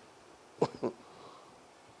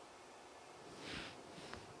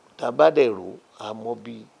 Tá bá dẹ̀ rò a mọ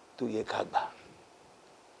bí tó yẹ ká gbà.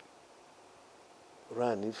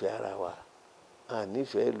 Rá nífẹ̀ẹ́ ara wa, a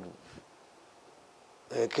nífẹ̀ẹ́ ìlú.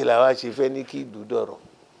 Kí la wá ṣe fẹ́ ní kí ìlú dọ̀rọ̀?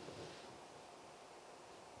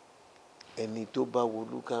 Ẹni tó bá wo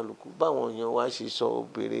olúkálùkù báwọn èèyàn wá ṣe sọ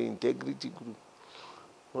obìnrin integrity group,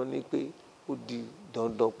 wọ́n ní pé ó di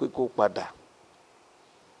dandan pé kó padà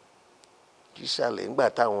sísàlẹ̀ nígbà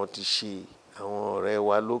táwọn ti ṣe àwọn ọ̀rẹ́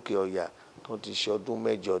wa lókè ọ̀yà tó ti ṣe ọdún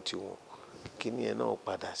 8 tiwọn, kíní ẹ̀ náà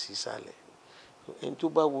padà sísàlẹ̀. Ẹni tó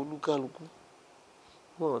bá wo olúkálùkù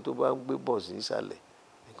wọn tó bá ń gbé bọ̀ sísàlẹ̀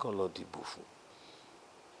nìkan lọ dìbò fún.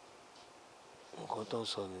 Nǹkan tó ń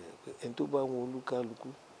sọ nìyẹn pé ẹni tó bá wo olúkálùkù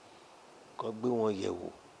kan gbé wọn yẹ̀ wò,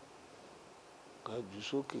 ká jù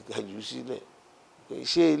sókè ká jù sílẹ̀ pé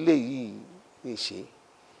ṣé eléyìí lè ṣe,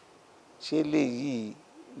 ṣé eléyìí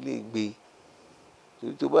lè gbé.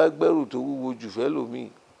 Torí tó bá gbẹ́rù tó wúwo jù fẹ́ lòmíì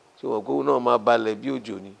ṣé wọ́n kó náà máa balẹ̀ bí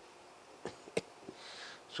òjò ni.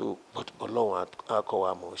 so but Ọlọ́run á kọ́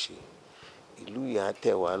wa mọ̀ ṣe, ìlú yìí á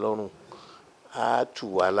tẹ̀ wá lọ́rùn, á tù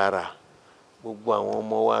wá lára, gbogbo àwọn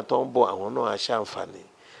ọmọ wa tó ń bọ̀ àwọn náà á ṣàǹfààní,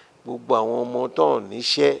 gbogbo àwọn ọmọ tó ń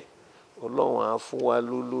níṣẹ́ Ọlọ́run á fún wa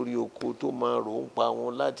lórí oko tó máa rò ń pa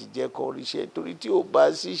wọn láti jẹ́ kó ríṣẹ́, torí tí ò bá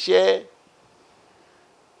síṣẹ́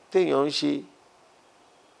téèyàn ń ṣe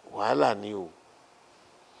wàhálà ni o.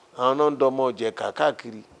 Àwọn náà ń dọmọ ọ̀jẹ̀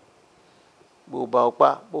káàkiri, bó o bá ọ pa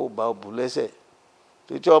bó o bá ọ bù lẹ́sẹ̀,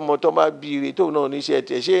 títí ọmọ tó bá bí ire tóun náà níṣẹ́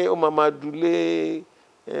tiẹ̀ ṣé ó máa dulé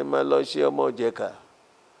máa lọ ṣe ọmọ ọ̀jẹ̀ ká.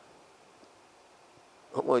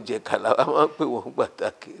 Ọmọ ọ̀jẹ̀ ká làwa máa ń pè wọ́n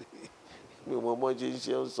gbàtàkiri, mi ò mọ ọmọ ṣe ń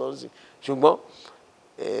ṣe sọ́ọ̀sì, ṣùgbọ́n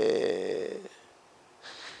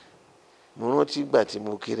mo rántí ìgbà tí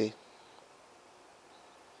mo kéré,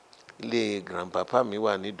 ilé grandpapa mi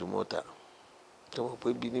wà ní Ìdúmọ̀tà, tó mọ̀ pé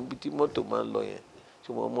níbi tí mọ́tò máa ń lọ yẹn,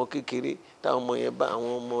 ṣùgbọ́n ọmọ kékeré táwọn ọmọ yẹn bá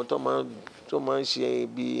àwọn ọmọ tó máa ń ṣe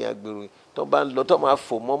bí agbèrò tó bá ń lọ tó máa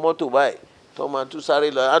fò mọ́ mọ́tò báyìí tó máa tún sáré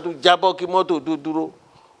lọ á tún jábọ́ kí mọ́tò tó dúró,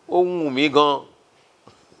 ó wù mí gan.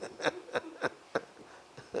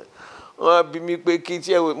 Wọ́n á bi mí pé kí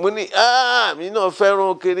tí ẹ wò, mo ní mi náà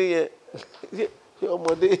fẹ́ràn kéré yẹn ṣé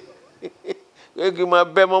ọmọdé pé kí n máa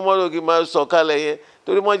bẹ́ mọ́ mọ́tò kí n máa sọ̀kalẹ̀ yẹn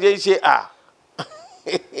torí wọ́n jẹ́ ń ṣe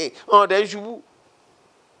ọ̀n dẹ̀ ń ṣubú.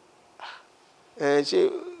 Ṣé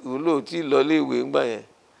ìwúlò tí lọ léèwé ńgbà yẹn?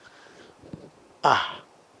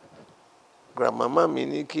 Grandmama mi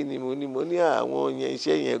ní kí ni mo ní àwọn yẹn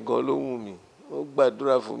iṣẹ́ yẹn gan ló wù mí, ó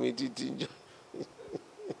gbàdúrà fún mi títí jọ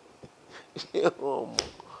ṣé wọ́n mọ̀.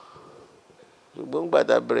 Ṣùgbọ́n gbà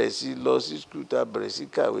tá bẹ̀rẹ̀ sí lọ sí skul, tá bẹ̀rẹ̀ sí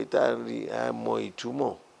kàwé, tá rí àmọ́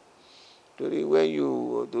ìtumọ̀, torí when you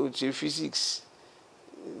don't ṣe physics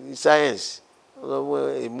science ọmọ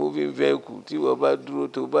a moving vehicle tí wọ́n bá dúró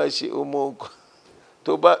tó bá ṣe ó mọ nǹkan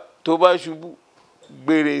tó bá ṣubú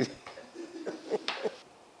gbére.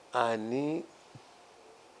 Àní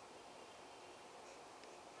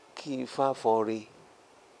kí Ifá fọre,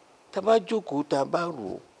 tá bá jókòó tá bá rò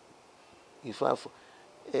ó, Ifá fọ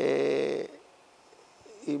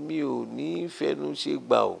èmi ò ní fẹnu ṣe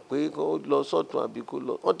gbà ó pé kó lọ sọ́tún àbí kó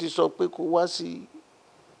lọ, wọ́n ti sọ pé kó wá sí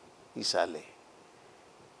ìsàlẹ̀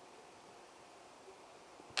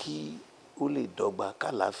kí ó lè dọ́gba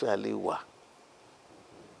kálàáfíà lè wà.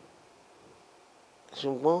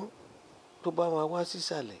 Ṣùgbọ́n tó bá máa wá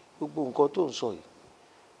sísàlẹ̀ gbogbo nǹkan tó ń sọ yìí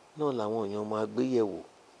náà làwọn èèyàn máa gbé yẹ̀wò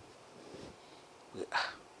pé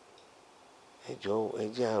ẹ jọ̀ọ́ ẹ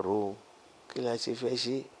jẹ́ àrò kí la ṣe fẹ́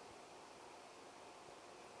ṣe.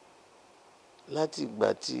 Láti ìgbà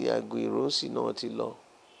tí aago ìrósì náà ti lọ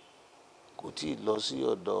kò tí ì lọ sí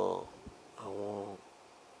ọ̀dọ̀ àwọn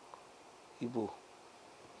Ìgbò.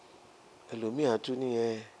 Ẹlòmíà tún ní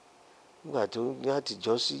nígbà tó ní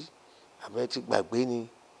àtijọ́ sí àbẹ́ ti gbàgbé ni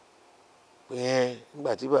pé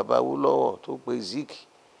nígbà tí bàbá Awólọ́wọ̀ tó pe Zik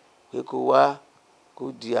pé kó wá kó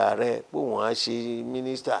di ààrẹ pé òun á ṣe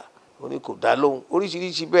mínísítà, ó ní kò dá lóhùn,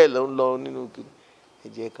 oríṣiríṣi bẹ́ẹ̀ ló ń lọ nínú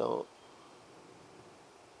ẹ̀jẹ̀ kan.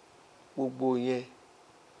 Gbogbo yẹn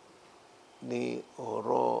ni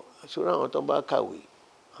ọ̀rọ̀ ṣọ́ra àwọn tó bá kàwé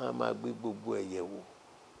a máa gbé gbogbo ẹ̀ yẹ̀wò,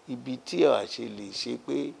 ibi tí a ṣe lè ṣe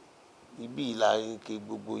pé ibi ìlànà ke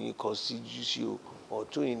gbogbo yín kọ síjú sí o,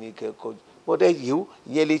 ọ̀tún yìí ni kẹ́kọ̀ọ́ bọ́dẹ̀ yìí ó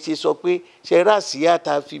ìyẹn lè ṣe sọ pé ṣe ráàsìá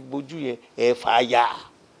tá a fi bojú yẹn fàyà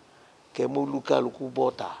kẹmọ́lúkálukú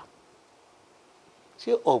bọ́ta.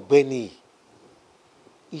 Ṣé ọ̀gbẹ́ni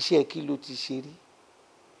iṣẹ́ kí ló ti ṣe rí?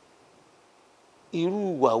 Irú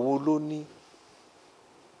ìwà wo ló ní?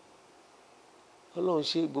 Ọlọ́run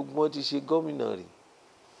ṣe gbogbo wọn ti ṣe gómìnà rí,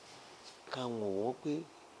 káwọn wọ́n pé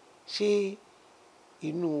ṣé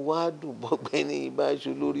inú wa dùn bọ́gbẹ́ni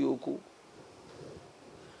ìbáṣọ lórí oko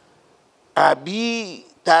àbí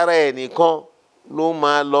tara ẹnìkan ló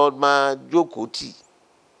máa lọ máa jókòó tì?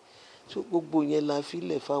 So gbogbo yẹn la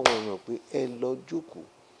filẹ̀ fáwọn èèyàn pé ẹ lọ jókòó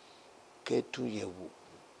kẹ́tún yẹ̀ wò,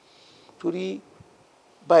 torí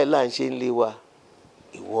báyìí là ń ṣe ń lé wa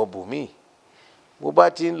ìwọ bòmíì bó bá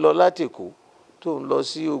ti ń lọ láti Èkó tó ń lọ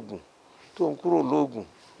sí Ògùn, tó ń kúrò lógùn,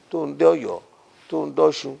 tó ń dé Ọ̀yọ́, tó ń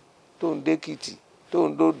dọ́ṣun, tó ń dẹ́kìtì, tó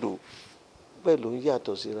ń dòdò, bẹ́ẹ̀ ló ń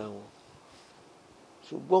yàtọ̀ síra wọn.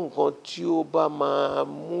 Ṣùgbọ́n nǹkan tí ó bá máa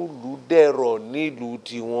múlùú dẹ̀rọ̀ nílùú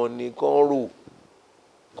tiwọn ni kán rò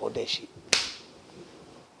kán dẹ̀ ṣe.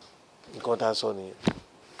 Nǹkan tá a sọ nìyẹn.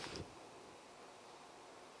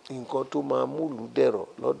 Nǹkan tó máa múlùú dẹ̀rọ̀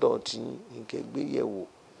lọ́dọ̀ tí nǹkan gbé yẹ̀wò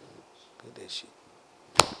kán dẹ̀ ṣe.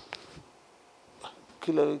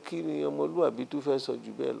 Kí ni ọmọlúwàbí tó fẹ́ sọ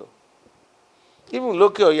jù bẹ́ẹ̀ lọ? Even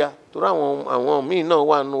lókè Ọya torí àwọn míì náà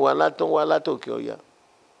wà nù wa látòkè Ọya.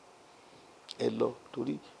 Ẹ lọ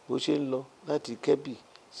torí bó ṣe ń lọ láti Kẹ́bì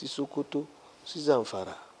sí Sókótó sí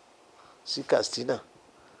Zamfara, sí Katsina,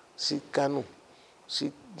 sí Kano,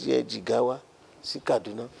 sí Jigawa, sí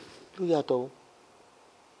Kaduna ló yàtọ̀ o.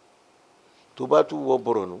 Tó bá tún wọ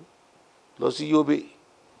Borno lọ sí Yobe,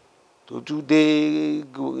 tó tún dé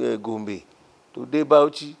Gombe, tó dé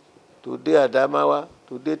Bauchi, tó dé Adamawa,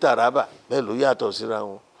 tó dé Taraba, bẹ́ẹ̀ ló yàtọ̀ síra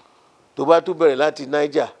wọn. Tó bá tún bẹ̀rẹ̀ láti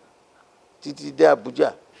Naija títí dé Abuja,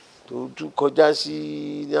 tó tún kọjá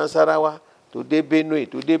sí Nasarawa, tó dé Benue,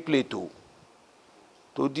 tó dé Plateau,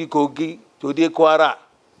 tó dé Kogi, tó dé Kwara,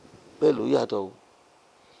 bẹ́ẹ̀ ló yàtọ̀ o.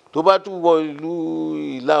 Tó bá tún wọ ìlú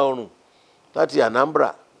ìlà oòrùn láti Anambra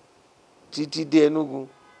títí dé Enugu,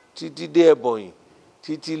 títí dé Ebonyi,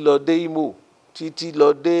 títí lọ dé Imo, títí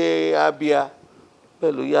lọ dé Abia,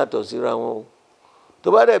 bẹ́ẹ̀ ló yàtọ̀ síra wọn o.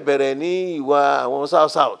 Tó bá dẹ̀ bẹ̀rẹ̀ ní ìwà àwọn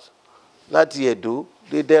south láti Edo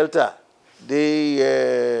dé Delta dé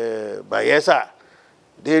Bayelsa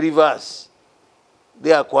dé Rivers dé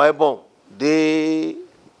Akwa Ibom dé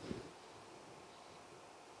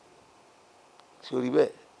sórí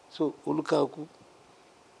bẹ́ẹ̀, so olúkàkú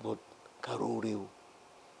but kàróore o,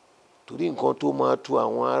 torí nǹkan tó máa tu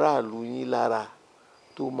àwọn aráàlú yín lára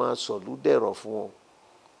tó máa sọ̀lú dẹ̀rọ̀ fún wọn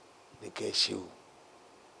ní kẹ́ ẹ ṣe o.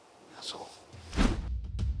 That's all.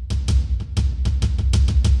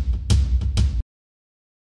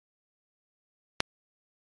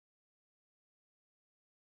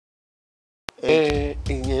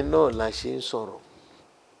 Ìyẹn náà la ṣe ń sọ̀rọ̀.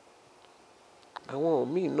 Àwọn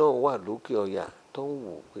míì náà wà lókè ọ̀yà tó ń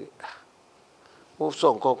wò pé mo sọ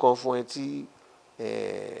nǹkan kan fún ẹ tí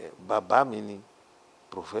bàbá mi ni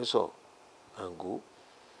Professor Ango,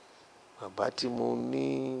 bàbá tí mo ní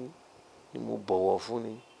ni mo bọ̀wọ̀ fún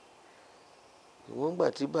ni. Ìwọ̀n gbà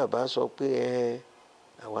tí bàbá sọ pé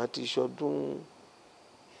àwa ti ṣọdún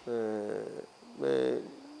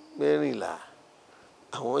mẹ́rìnlá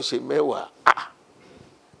àwọn ṣe mẹ́wàá.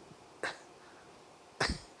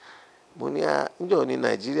 Mo ní níjọ́ ní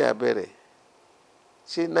Nàìjíríà bẹ̀rẹ̀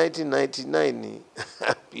ṣé 1999 ni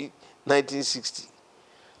àbí 1960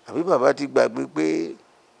 àbí bàbá ti gbàgbé pé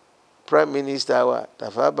Prime Minister wa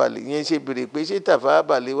Tafawa Balewa yẹn ṣe béèrè pé ṣé Tafawa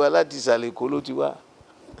Balewa láti ìsàlẹ̀ Èkó ló ti wá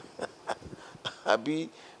àbí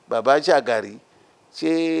bàbá Shagari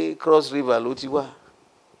ṣé Cross River ló ti wá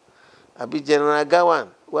àbí General Gawan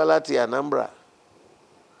wá láti Anambra.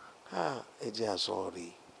 Ẹ jẹ́ àsọ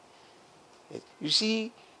rèé. You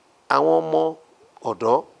see, àwọn ọmọ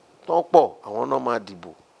ọ̀dọ́ tó pọ̀ àwọn náà máa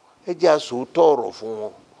dìbò. Ẹ jẹ́ àsòótọ́ ọ̀rọ̀ fún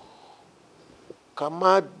wọn. Ká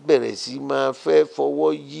má bẹ̀rẹ̀ sí máa fẹ́ fọwọ́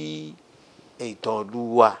yí ìtàn ìlú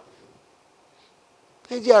wa.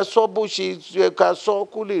 Ẹ jẹ́ àsọ bó ṣe yẹ ká sọ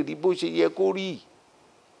kó lè rí bó ṣe yẹ kó rí.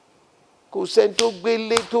 Kò sẹ́ni tó gbé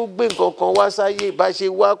nǹkan kan wá sáyé, bá ṣe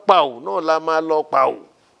wá pàù náà la máa lọ pàù.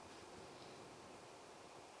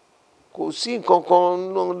 Kò sí nǹkan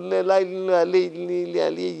kan nílé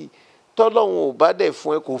ayé yìí tọ́lọ́run ò bá dẹ̀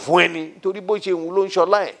fún ẹ kò fún ẹ ni, torí bó ṣe wù ló ń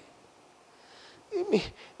ṣọlá ẹ̀.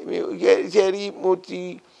 Ṣe rí mo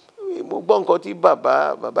gbọ́ nǹkan tí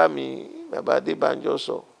bàbá mi bàbá Adébánjọ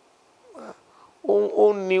sọ.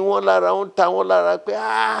 Ó ní wọ́n lára, ó ń ta wọ́n lára pé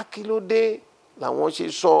kí ló dé làwọn ṣe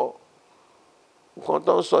sọ nǹkan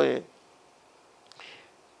tó ń sọ yẹn.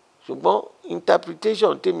 Ṣùgbọ́n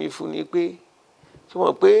interpretation tèmi fún ni pé ṣé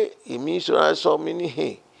wọ́n pé èmi sọ mí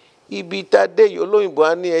ní ibi tá dé yìí olóyìnbó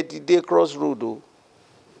á ní ẹ ti dé cross road o.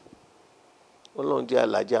 Ọlọ́run jẹ́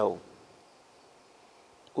alájà o,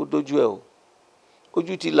 ó dójú ẹ o,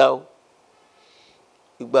 ojú ti là o.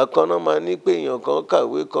 Ìgbà kan náà máa ní pé èèyàn kan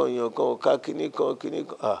kàwé kan èèyàn kan ká kíní kan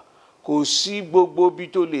kò sí gbogbo bí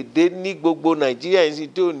tó lè dé ní gbogbo Nàìjíríà yìí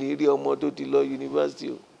tí ò ní rí ọmọ tó ti lọ yunifásitì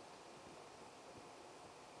o.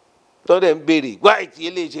 Tọ́dẹ̀ ń béèrè wáì tí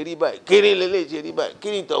eléyìí ṣe rí báyìí, kí ni eléyìí ṣe rí báyìí, kí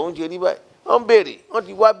ni tọ̀hún ṣe rí báyìí. Wọ́n ń béèrè, wọ́n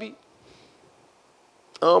ti wá bí.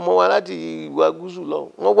 Àwọn ọmọ wa láti ìwà gúúsù lọ,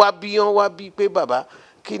 wọ́n wá bí pé bàbá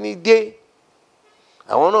kí ni dé.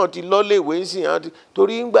 Àwọn náà ti lọ́lé ìwé ń sìn,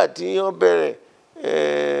 torí ńgbà tí wọ́n bẹ̀rẹ̀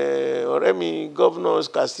ọ̀rẹ́ mi Governor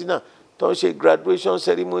Katsina tó ń ṣe graduation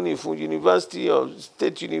ceremony fún University of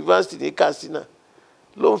State University ní Katsina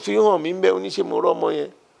ló ń fi hàn mí ń bẹ́ oníṣẹ́ mo rọ́mọ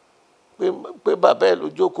yẹn pé bàbá ẹ̀ ló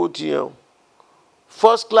jókòó ti yẹn o.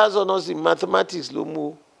 First class honours in mathematics ló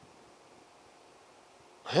mú o.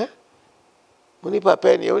 Mo ní pàpà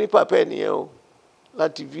ẹ̀ nìyẹn o,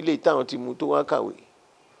 láti village táwọn ti mú tó wá kàwé.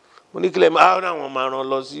 Mo ní kílẹ̀ àwọn máa rán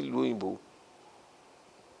lọ sí ìlú òyìnbó.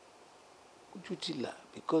 Ojú ti là,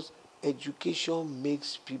 because education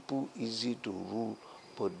makes people easy to rule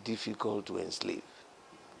but difficult to enslave.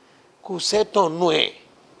 Kò sẹ́tàn nú ẹ̀.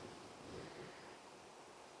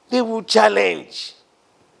 They will challenge.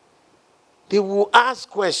 They will ask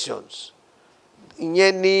questions.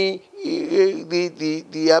 Ìyẹn ni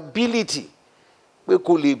the ability pé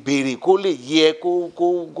kó lè béèrè kó lè yẹ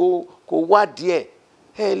kó wádìí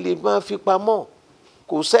ẹ lè máa fi pamọ́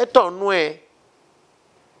kò sẹ́tọ̀nú ẹ.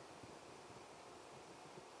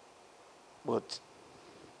 But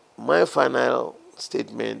my final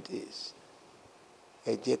statement is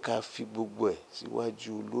ẹ jẹ́ ká fi gbogbo ẹ̀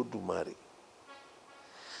síwájú Olódùmarè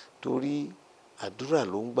torí àdúrà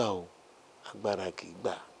ló ń gbà o agbára kì í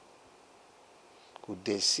gbà kò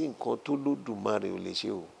dẹ̀ sí nǹkan tó Olódùmarè ò lè ṣe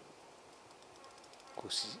o kò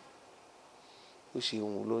sí ó ṣe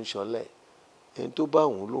òun ló ń ṣọlẹ̀ ẹni tó bá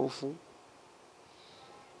òun ló ń fún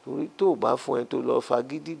torí tó o bá fún ẹ tó lọ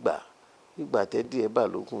fagídí gbà nígbà tẹ́dí ẹ bà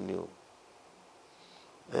lókun ni o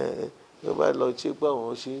ló bá lọ ṣe pé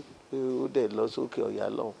àwọn ṣe pé ó dẹ̀ lọ sókè ọ̀yà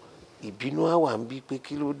lọ́hùn ìbínú á wà ń bí pé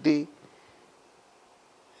kí ló dé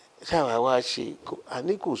ṣáwa wá ṣe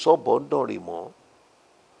àní kò sọ́bọ̀ ń dàn rè mọ́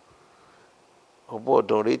ọ̀bọ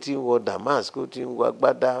ọ̀dànrè tí ń wọ damask ó ti ń wọ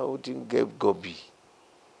agbádá ó ti ń gẹ gọ̀bì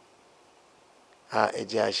ẹ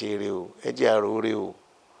jẹ́ àṣeré o ẹ jẹ́ àròrè o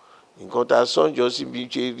nǹkan tá a sọ́njọ́ síbi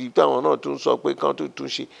ṣe rí táwọn náà tún sọ pé kán tó tún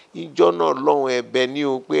ṣe ìjọ náà lọ́hùn ẹ̀bẹ̀ ní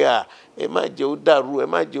o pé ẹ má jẹ́ ó dàrú ẹ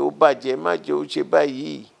má jẹ́ ó bàjẹ́ ẹ má jẹ́ ó ṣe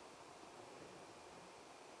báyìí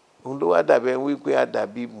òun ló wá dàbẹ̀ wípé a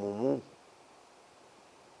dàbí mùmú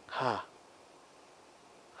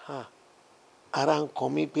ara ń kan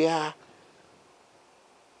mí pé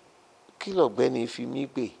kí lọ̀gbẹ́ni fi mí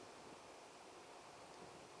pè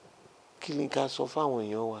kí ni ká sọ fáwọn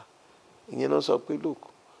èèyàn wa ìyẹn náà sọ pé lóko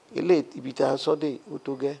ilé ibi tá a sọ́dẹ̀ ó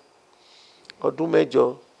tó gẹ́ ọdún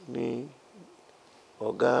 8 ni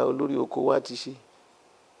ọ̀gá olórí oko wa ti ṣe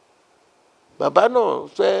bàbá náà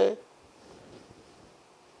fẹ́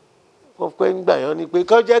wọ́n pẹ́ ń gbà yán ni pé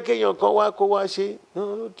kọ́ jẹ́ kéèyàn kan wá kó wá ṣe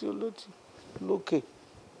lókè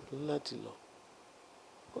láti lọ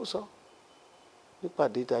ó sọ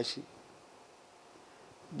nípàdé tá a ṣe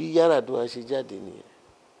bí Yar'Adua ṣe jáde nìyẹn.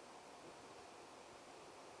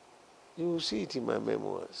 You will see it in my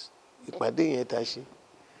memoirs. Ìpàdé yẹn ta ṣe.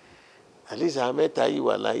 At least àwọn mẹ́ta yìí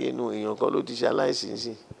wà láyé nù èèyàn kan ló ti ṣe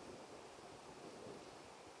aláìsínsìn.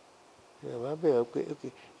 Bàbá bẹ̀rẹ̀ pé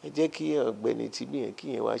ẹ jẹ́ kí ọ̀gbẹ́ni Tìmí yẹn kí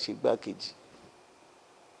yẹn wá ṣe gbákejì.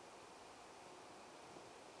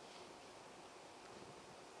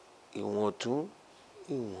 Ìwọ̀ntún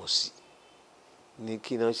ìwọ̀nsì ni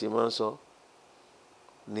kí náà ṣe máa ń sọ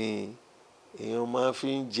ni èèyàn máa fi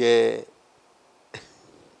ń jẹ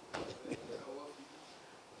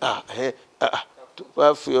tó bá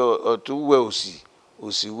fi ọ̀tún wẹ òsì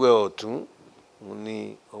òsì wẹ ọ̀tún ni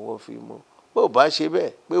ọwọ́ fi mọ́ bó bá ṣe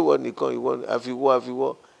bẹ́ẹ̀ pé ìwọ nìkan ìwọ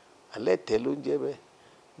àfiwọ́ alẹ́ tẹ́ ló ń jẹ́ bẹ́ẹ̀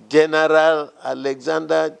General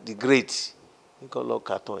Alexander the Great nìkan lọ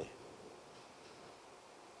kàtàn ẹ̀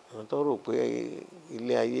àwọn tó rò pé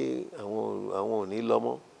ilé ayé àwọn ò ní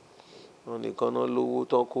lọ́mọ́ wọn nìkan náà lówó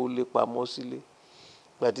tán kó lé pamọ́ sílé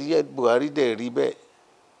gbàtí yẹ Buhari dẹ̀ rí bẹ́ẹ̀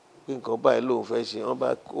pé nǹkan báyìí lòun fẹ́ ṣe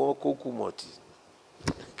wọ́n kó kù mọ̀tì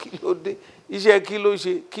kí ló dé iṣẹ́ kí ló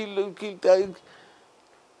ṣe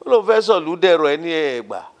ó lòun fẹ́ sọ̀lú dẹ̀rọ̀ ẹ ní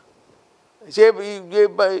ẹ̀gbà ṣé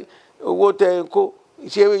owó tẹ ẹ kó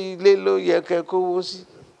ṣé ilé ló yẹ kẹ kówó sí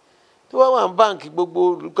tó wá wà ní báǹkì gbogbo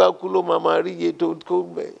olùkákú ló máa rí iye tó kó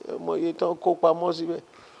ọmọ iye tán kó pamọ́ síbẹ̀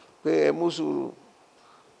pé ẹ mú sùúrù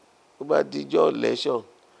tó bá dijọ́ lẹ́ṣọ̀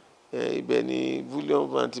ibẹ̀ ni bullion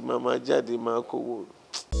van ti máa jáde máa kówó.